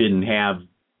he didn't have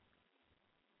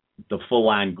the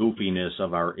full-on goofiness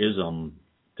of our ism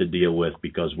to deal with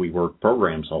because we worked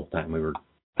programs all the time. We were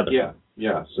yeah.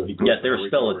 So there's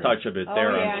still a touch of it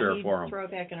there. I'm sure for him. Throw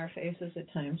it back in our faces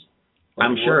at times.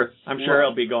 I'm sure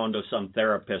he'll be going to some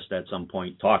therapist at some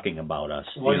point talking about us.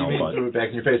 What do you mean threw it back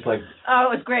in your face? Like, oh,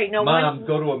 it was great. No, Mom,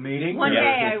 go to a meeting? One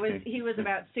day he was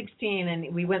about 16,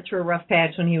 and we went through a rough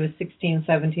patch when he was 16,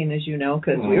 17, as you know,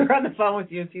 because we were on the phone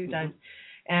with you a few times.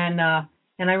 And I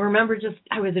remember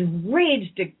I was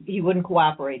enraged he wouldn't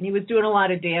cooperate. And he was doing a lot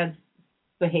of dad's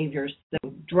behaviors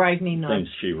that drive me nuts. Things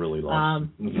she really loves.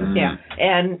 Yeah.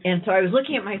 And so I was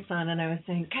looking at my son, and I was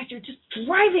saying, God, you're just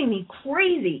driving me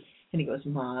crazy. And he goes,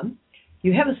 Mom,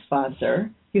 you have a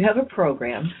sponsor. You have a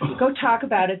program. Go talk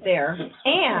about it there.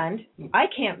 And I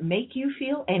can't make you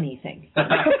feel anything.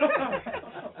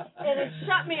 And it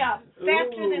shut me up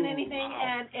faster than anything.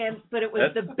 But it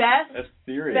was the best. That's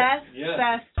serious. Best.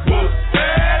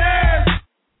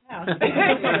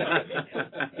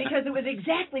 Because it was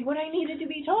exactly what I needed to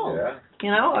be told. Yeah.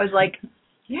 You know, I was like,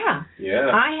 Yeah.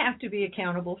 I have to be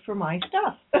accountable for my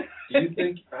stuff. Do you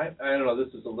think, I don't know,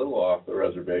 this is a little off the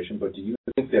reservation, but do you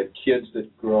think that kids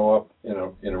that grow up in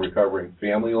a recovering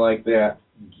family like that,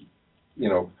 you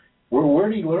know, where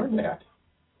do you learn that?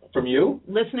 From you?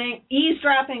 Listening,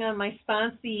 eavesdropping on my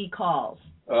sponsee calls.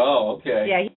 Oh, okay.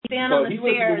 Yeah, he'd stand So on the he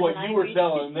listened stairs. to what you were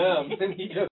telling them, and he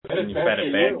just fed it back to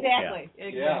you. Exactly.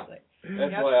 Yeah.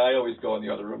 That's why I always go in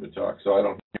the other room to talk, so I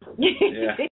don't hear from you.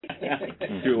 Yeah.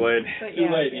 Too late. Too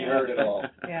late. You heard it all.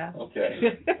 Yeah.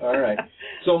 Okay. All right.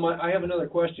 So I have another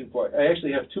question for you. I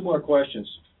actually have two more questions,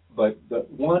 but the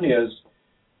one is,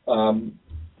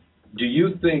 do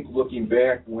you think, looking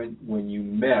back when you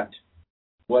met,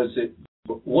 what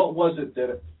was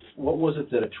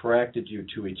it that attracted you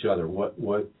to each other? What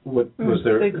was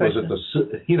there? Was it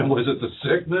the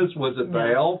sickness? Was it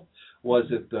the health? Was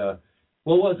it the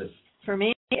what was it? For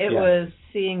me, it was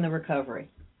seeing the recovery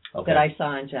that I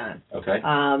saw in John. Okay.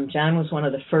 John was one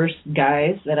of the first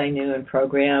guys that I knew in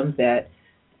program that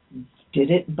did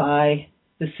it by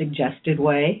the suggested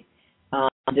way.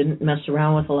 Didn't mess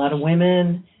around with a lot of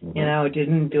women. Mm-hmm. You know,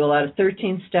 didn't do a lot of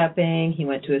 13-stepping. He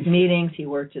went to his meetings. He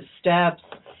worked his steps.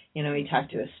 You know, he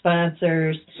talked to his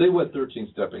sponsors. Say what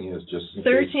 13-stepping is, just in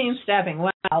 13-stepping.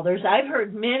 Wow, I've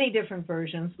heard many different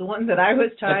versions. The one that I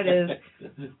was taught is,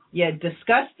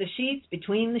 discuss the sheets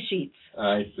between the sheets.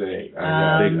 I see.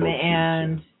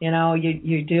 And you know,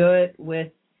 you do it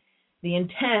with the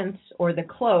intent or the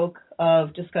cloak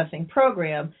of discussing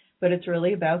program, but it's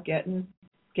really about getting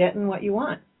what you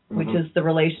want, which is the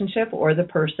relationship or the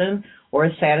person or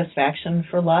satisfaction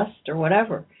for lust or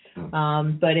whatever.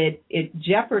 But it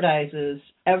jeopardizes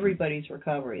everybody's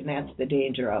recovery, and that's the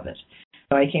danger of it.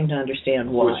 So I came to understand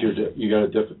why. You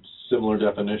got a similar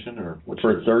definition, or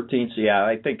for 13th? Yeah,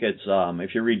 I think it's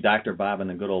if you read Dr. Bob and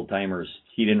the Good Old Timers,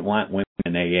 he didn't want women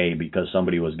in AA because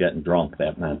somebody was getting drunk.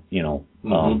 That meant,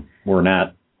 we're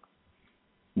not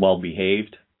well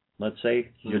behaved. Let's say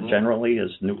generally as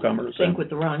newcomers. Think with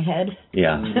the wrong head.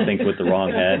 Yeah, think with the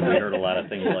wrong head. We heard a lot of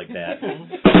things like that.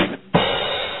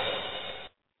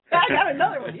 I got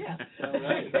another one, yeah. All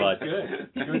right. But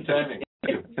good timing.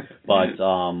 But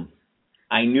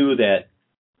I knew that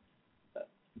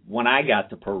when I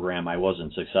got to program, I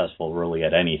wasn't successful really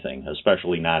at anything,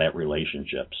 especially not at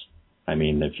relationships. I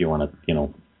mean, if you want to,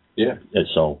 Yeah.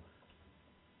 So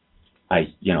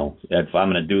if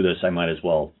I'm going to do this, I might as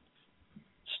well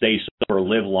stay sober,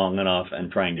 live long enough, and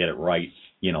try and get it right,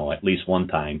 at least one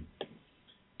time.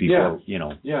 Before,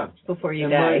 Yeah. Before you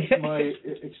die.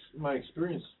 My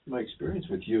experience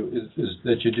with you is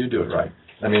that you do it right.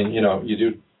 I mean, you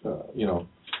do,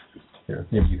 Here,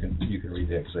 maybe you can read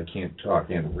that because I can't talk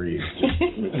and read.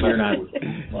 You're not.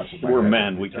 We're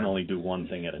men. We can only do one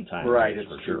thing at a time. Right.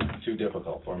 It's too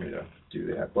difficult for me to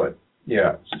do that. But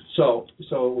yeah. So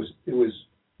it was.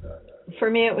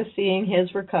 For me, it was seeing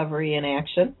his recovery in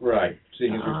action. Right.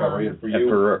 Seeing his recovery, and for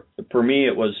you. For me,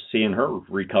 it was seeing her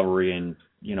recovery, and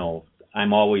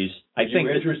I'm always. I think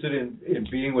you interested in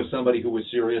being with somebody who was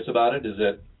serious about it. Is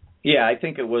that? Yeah, I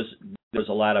think there's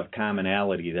a lot of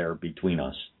commonality there between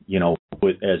us.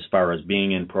 As far as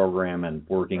being in program and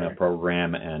working a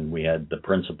program, and we had the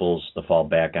principles to fall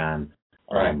back on.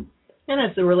 Right. And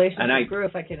as the relationship grew,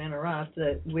 if I can interrupt,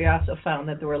 that we also found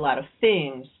that there were a lot of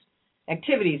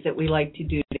activities that we like to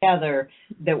do together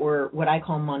that were what I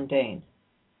call mundane.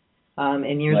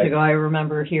 And years ago, I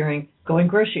remember hearing going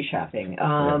grocery shopping,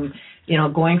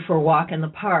 going for a walk in the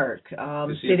park,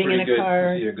 sitting in a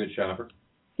car. Is he a good shopper?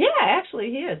 Yeah, actually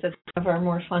he is. That's one of our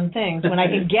more fun things when I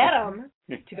can get him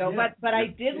to go. But I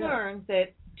did learn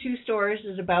that 2 stores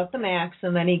is about the max,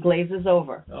 and then he glazes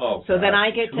over. Oh, so then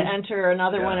I get to enter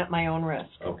another one at my own risk.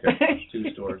 Okay,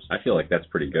 2 stores. I feel like that's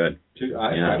pretty good.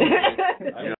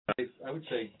 I would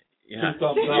say 2 thumbs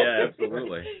up. Yeah,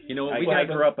 absolutely. I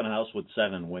grew up in a house with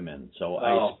 7 women, so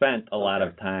I spent a lot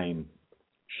of time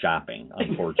shopping,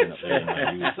 unfortunately.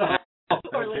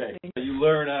 Okay. You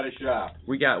learn how to shop.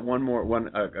 We got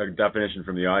a definition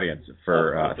from the audience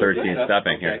for 13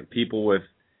 stepping here. People with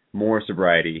more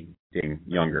sobriety dating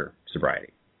younger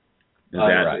sobriety. Is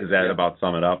that about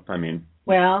sum it up? I mean,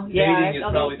 well, yeah. Dating is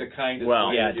probably the kindest.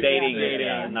 Well, yeah, dating in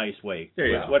a nice way.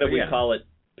 What do we call it?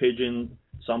 Pigeon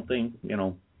something?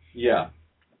 Yeah.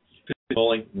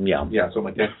 Bowling. Yeah. Yeah, something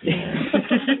like that.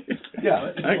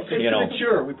 Yeah, it's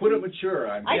mature. We put it mature.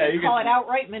 I can call it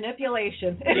outright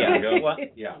manipulation.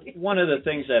 One of the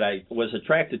things that I was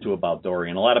attracted to about Dory,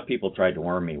 and a lot of people tried to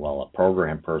warn me, well, a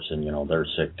program person, they're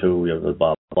sick too,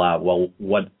 blah, blah. Well,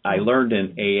 what I learned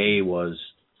in AA was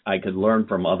I could learn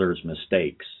from others'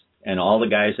 mistakes. And all the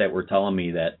guys that were telling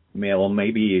me that, well,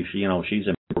 maybe if, she's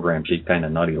in a program, she's kind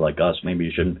of nutty like us, maybe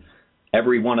you shouldn't.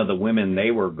 Every one of the women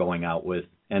they were going out with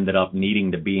ended up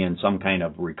needing to be in some kind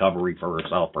of recovery for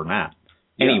herself or not.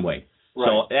 Yeah. Anyway, right.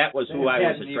 So that was who I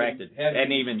was attracted.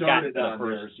 Hadn't even gotten to the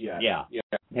first.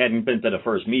 Hadn't been to the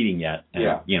first meeting yet.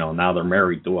 And, now they're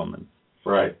married to them, and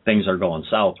right. Things are going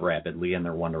south rapidly, and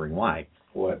they're wondering why.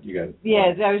 What you got?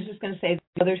 Yeah, I was just going to say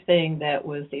the other thing that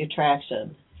was the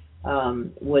attraction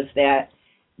was that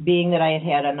being that I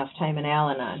had enough time in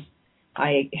Al-Anon,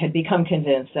 I had become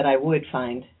convinced that I would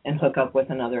find and hook up with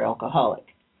another alcoholic.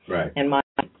 Right. And my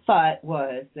thought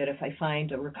was that if I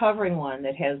find a recovering one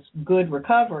that has good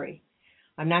recovery,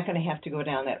 I'm not going to have to go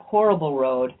down that horrible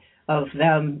road of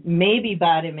them maybe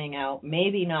bottoming out,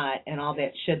 maybe not, and all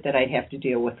that shit that I'd have to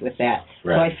deal with that. Right.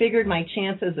 So I figured my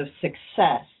chances of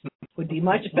success would be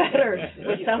much better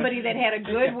with somebody that had a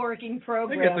good working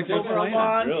program over a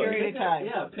long period of time.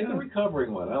 Yeah, pick a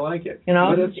recovering one. I like it.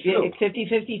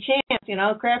 50-50 chance,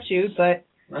 crapshoot, but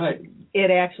right. It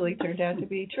actually turned out to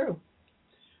be true.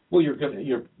 Well, you're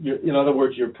in other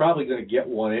words, you're probably going to get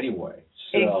one anyway.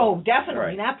 So. Definitely.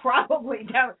 Right. Not probably.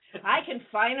 I can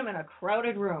find them in a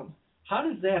crowded room. How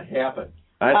does that happen?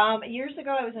 Years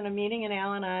ago, I was in a meeting in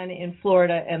Al-Anon in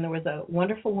Florida, and there was a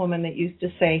wonderful woman that used to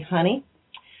say, honey,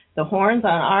 the horns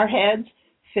on our heads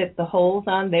fit the holes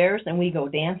on theirs, and we go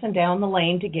dancing down the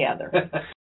lane together.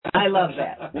 I love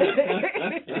that.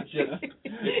 It's just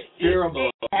pheromone.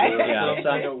 Some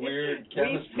kind of weird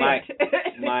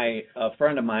chemistry. A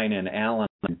friend of mine in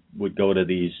Al-Anon would go to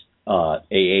these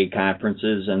AA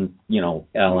conferences and,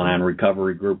 Al-Anon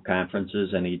recovery group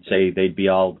conferences, and he'd say the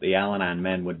Al-Anon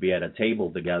men would be at a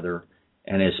table together,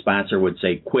 and his sponsor would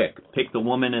say, quick, pick the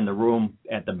woman in the room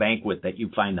at the banquet that you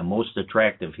find the most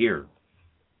attractive here.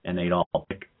 And they'd all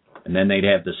pick. And then they'd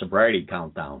have the sobriety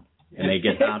countdown. And they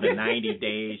get down to 90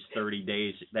 days, 30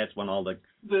 days. That's when all the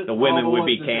women would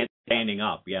be standing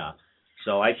up, yeah.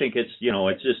 So I think it's,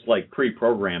 it's just like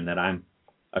pre-programmed that I'm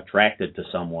attracted to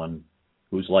someone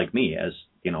who's like me, has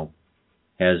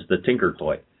the tinker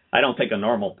toy. I don't think a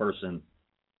normal person,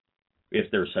 if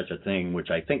there's such a thing, which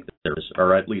I think there is,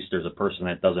 or at least there's a person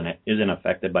that isn't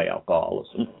affected by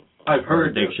alcoholism. I've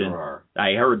heard addiction. That there are.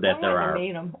 I heard that there are.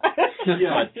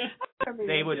 Yeah.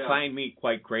 They would find me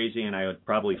quite crazy, and I would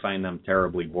probably find them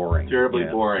terribly boring. Terribly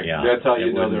boring. Yeah. That's how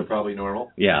you know they're probably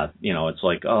normal? Yeah. It's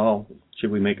like, oh, should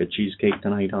we make a cheesecake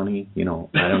tonight, honey? I don't know.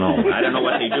 I don't know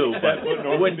what they do, but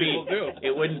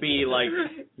it wouldn't be like,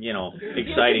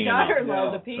 exciting enough. Your daughter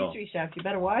loved the pastry chef. You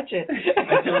better watch it.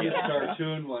 I saw this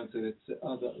cartoon once, and it's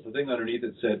the thing underneath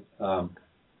it said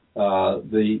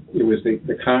it was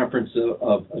the conference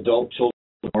of adult children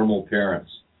with normal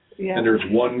parents. Yeah. And there's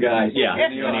one guy in the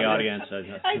audience.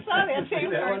 I saw that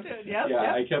same cartoon. Yep,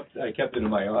 yeah, yep. I kept it in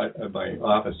my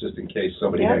office just in case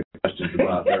somebody had questions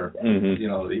about their,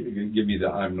 give me the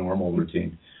I'm normal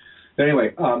routine. But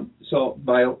anyway, so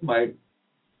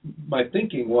my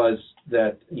thinking was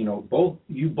that you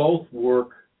both work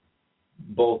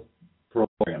both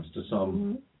programs to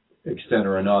some extent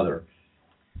or another.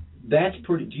 That's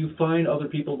pretty. Do you find other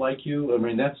people like you? I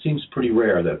mean, that seems pretty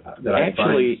rare that I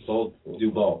find both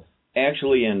do both.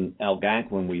 Actually, in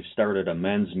Algonquin, we've started a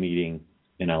men's meeting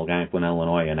in Algonquin,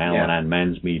 Illinois, an Al-Anon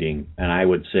men's meeting, and I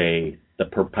would say the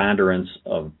preponderance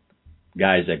of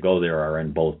guys that go there are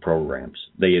in both programs.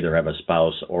 They either have a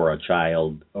spouse or a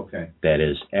child that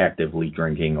is actively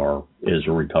drinking or is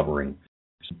a recovering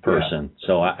person. Yeah.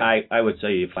 So I would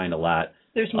say you find a lot.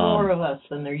 There's more of us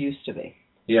than there used to be.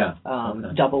 Yeah.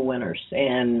 Double winners.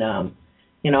 And,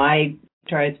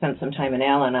 after I spent some time in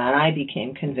Al-Anon, I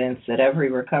became convinced that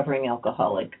every recovering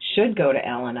alcoholic should go to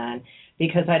Al-Anon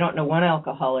because I don't know one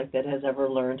alcoholic that has ever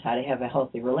learned how to have a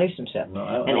healthy relationship.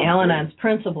 No, and Al-Anon's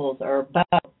principles are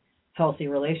about healthy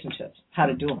relationships, how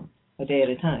to do them a day at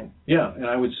a time. Yeah, and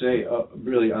I would say,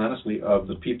 really honestly, of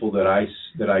the people that I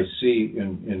see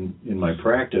in my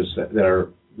practice that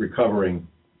are recovering,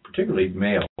 particularly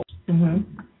males,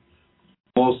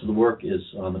 most of the work is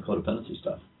on the codependency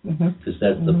stuff, because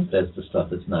that's the stuff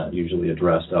that's not usually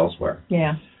addressed elsewhere.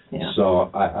 Yeah.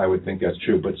 So I would think that's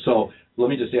true. But so let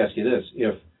me just ask you this: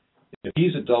 if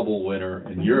he's a double winner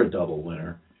and you're a double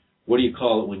winner, what do you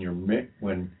call it when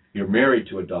you're married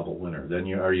to a double winner? Then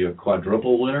are you a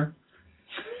quadruple winner?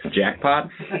 Jackpot.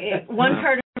 One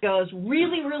part of goes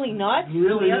really, really nuts.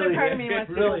 Really, the other really, part of me wants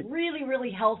to really. go really,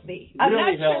 really healthy. I'm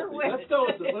Really not healthy. sure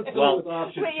Let's go with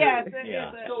option but two.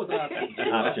 yeah, Let's go with option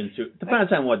two. Option 2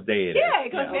 depends on what day it is. Yeah,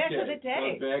 it goes back to the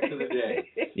day. Goes back to the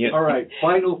day. Yeah. All right,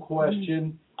 final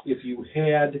question. If you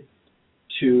had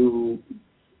to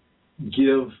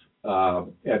give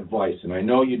advice, and I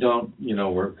know you don't,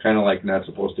 we're kind of like not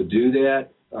supposed to do that,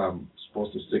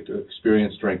 supposed to stick to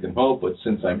experience, strength, and hope, but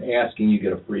since I'm asking, you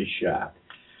get a free shot.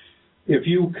 If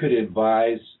you could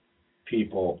advise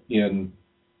people in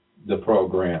the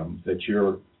program that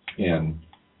you're in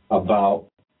about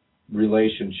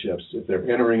relationships, if they're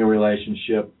entering a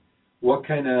relationship, what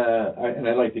kind of, and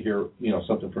I'd like to hear,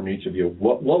 something from each of you,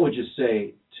 what would you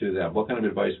say to them? What kind of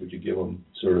advice would you give them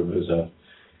sort of as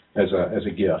a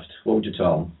gift? What would you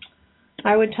tell them?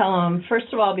 I would tell them,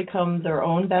 first of all, become their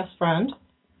own best friend,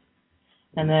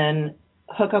 and then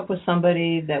hook up with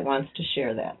somebody that wants to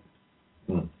share that.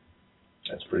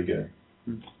 That's pretty good.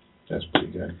 That's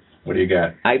pretty good. What do you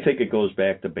got? I think it goes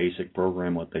back to basic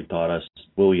program, what they taught us.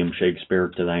 William Shakespeare,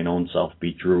 to thine own self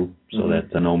be true, so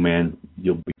that to no man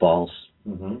you'll be false.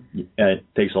 It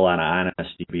takes a lot of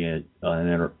honesty to be in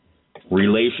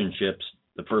relationships.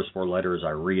 The first 4 letters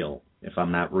are real. If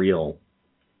I'm not real,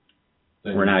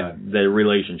 Then the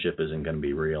relationship isn't going to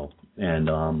be real.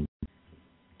 And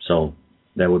so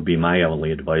that would be my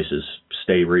only advice is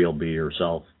stay real, be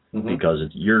yourself, because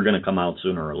you're going to come out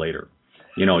sooner or later.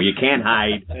 You can't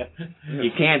hide.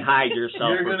 You can't hide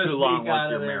yourself for too long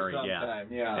once you're married.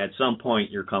 Yeah. At some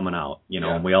point, you're coming out.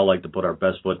 And we all like to put our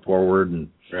best foot forward and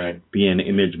be in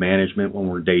image management when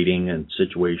we're dating and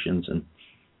situations, and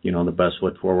the best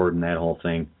foot forward and that whole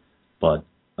thing. But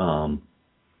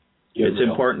it's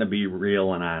important to be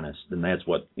real and honest, and that's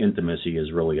what intimacy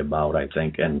is really about, I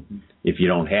think. And if you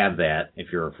don't have that,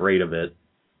 if you're afraid of it,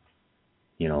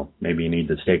 maybe you need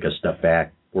to take a step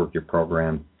back, work your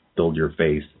program, build your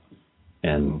faith,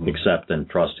 and accept and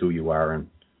trust who you are and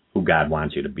who God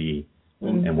wants you to be,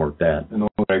 and work that. And those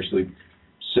are actually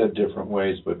said different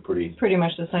ways, but pretty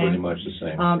much the same. Pretty much the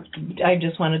same. I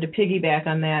just wanted to piggyback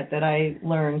on that I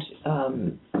learned,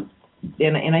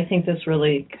 and I think this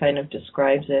really kind of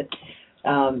describes it.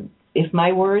 If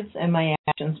my words and my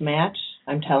actions match,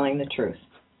 I'm telling the truth.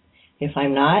 If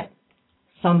I'm not,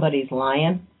 somebody's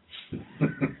lying,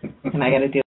 and I got to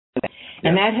deal with it.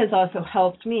 And that has also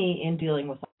helped me in dealing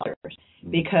with others,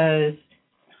 because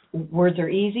words are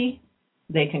easy,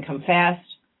 they can come fast,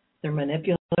 they're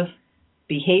manipulative.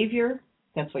 Behavior,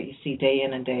 that's what you see day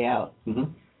in and day out.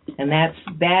 And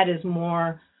that is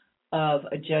more of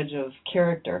a judge of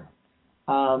character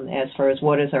as far as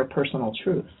what is our personal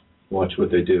truth. Watch what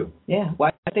they do. Yeah,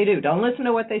 watch what they do. Don't listen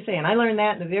to what they say. And I learned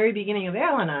that in the very beginning of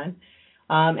Al-Anon,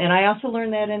 and I also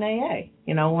learned that in AA,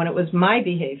 when it was my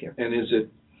behavior. And is it,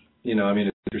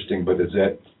 it's interesting, but is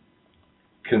that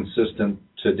consistent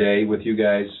today with you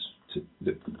guys?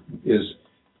 That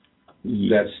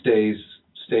stays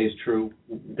true?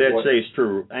 That stays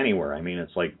true anywhere.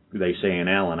 It's like they say in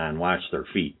Al-Anon, watch their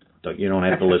feet. You don't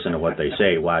have to listen to what they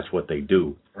say, watch what they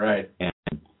do. Right. And,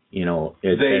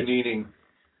 they meaning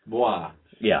moi.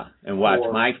 Yeah, and watch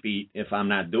my feet. If I'm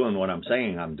not doing what I'm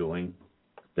saying I'm doing,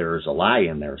 there's a lie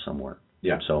in there somewhere.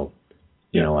 Yeah. So,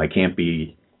 I can't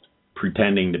be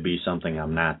pretending to be something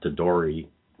I'm not to Dory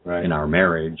in our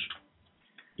marriage,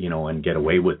 and get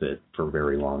away with it for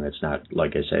very long. It's not,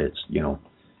 like I say, it's,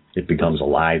 it becomes a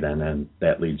lie then, and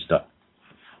that leads to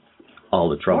all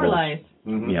the trouble. More lies.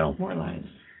 More lies.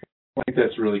 I think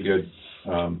that's really good,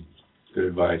 good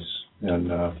advice,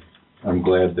 and I'm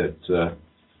glad that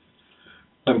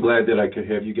I could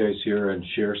have you guys here and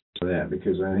share some of that,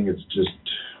 because I think it's just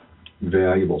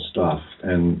valuable stuff.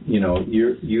 And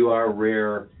you are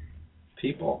rare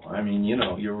people.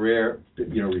 You're rare.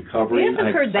 Recovery. We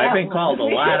haven't heard that. I've been called a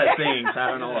lot of things. I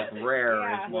don't know if rare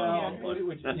is one of them. But,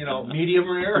 medium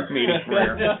rare. Medium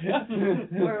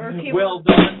rare. Well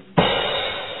done.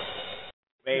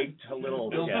 Baked a little.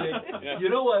 Yeah. You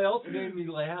know what else made me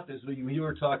laugh is when you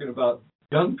were talking about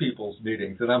young people's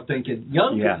meetings, and I'm thinking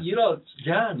young people,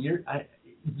 John,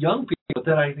 young people. But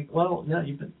then I think,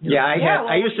 you've been.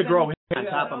 I used to grow on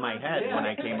top of my head when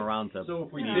I came around to. So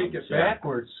if we take it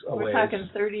backwards, we're talking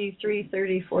 33,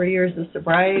 34 years of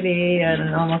sobriety,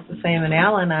 and almost the same in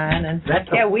Al-Anon. And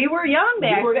we were young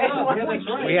back then. That's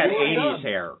right. We had 80s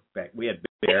hair back. We had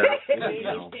big hair.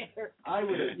 I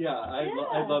would.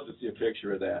 I'd love to see a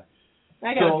picture of that.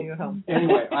 I got to do home.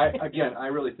 Anyway, I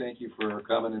really thank you for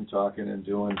coming and talking and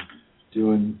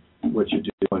doing what you do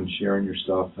and sharing your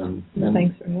stuff. And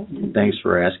thanks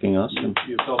for asking us.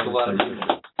 You've helped a lot of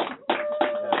people.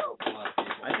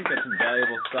 I think that's some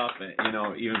valuable stuff, you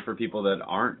know, even for people that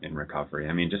aren't in recovery.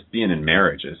 I mean, just being in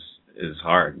marriage is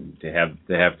hard. And to have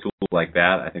tools like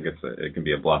that, I think it can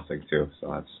be a blessing too.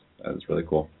 So that's really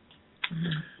cool.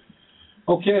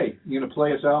 Okay, you gonna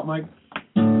play us out, Mike?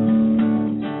 All right.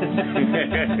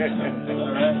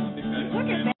 Look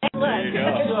at that. There you go.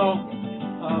 So,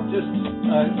 just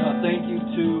thank you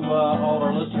to all of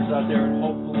our listeners out there, and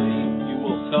hopefully you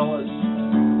will tell us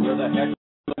where the heck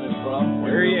you're coming from.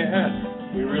 Where are you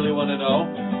at? We really want to know.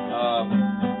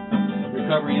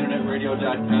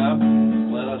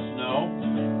 RecoveryInternetRadio.com. Let us know.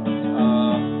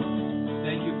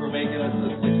 Thank you for making us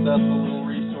a successful little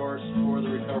resource for the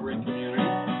recovering community.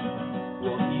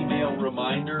 We'll email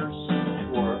reminders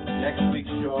for next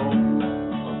week's show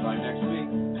sometime next week.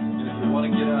 And if you want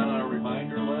to get on our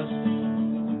reminder list,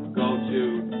 go to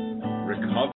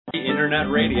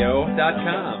RecoveryInternetRadio.com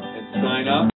and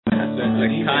sign up. And send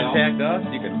an email. Contact us.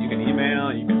 You can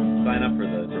email. You can sign up for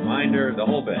the reminder, the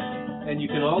whole bit. And you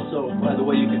can also, by the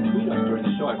way, you can tweet us during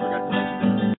the show. I forgot to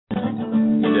mention that.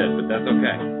 You did, but that's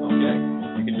okay. Okay.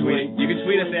 You can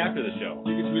tweet us after the show.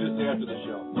 You can tweet us after the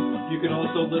show. You can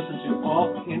also listen to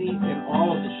any and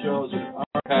all of the shows in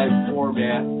archive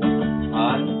format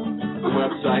on the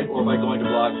website or by going to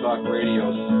Blog Talk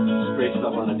Radio's Straight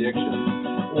Stuff on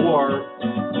Addiction or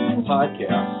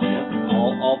podcasts. Yeah.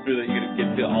 All through you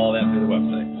can get all that through the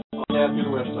website. All that through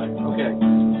the website. Okay.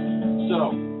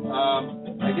 So,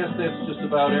 I guess that's just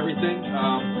about everything.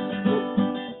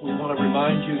 We want to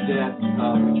remind you that we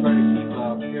try to keep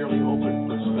a fairly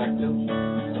open perspective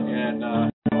and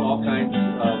all kinds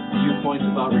of viewpoints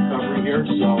about recovery here.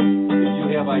 So if you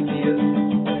have ideas,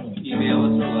 email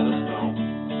us or let us know.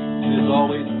 And as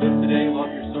always, live today, love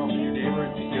yourself and your neighbor,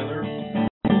 and together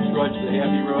trudge the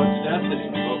happy road to destiny.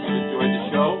 We hope you enjoyed the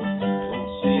show.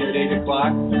 We'll see you at 8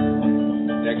 o'clock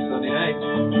next Sunday night.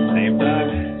 Same time,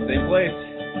 same place.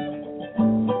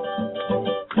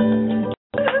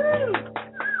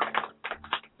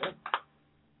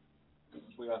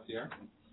 We off the air?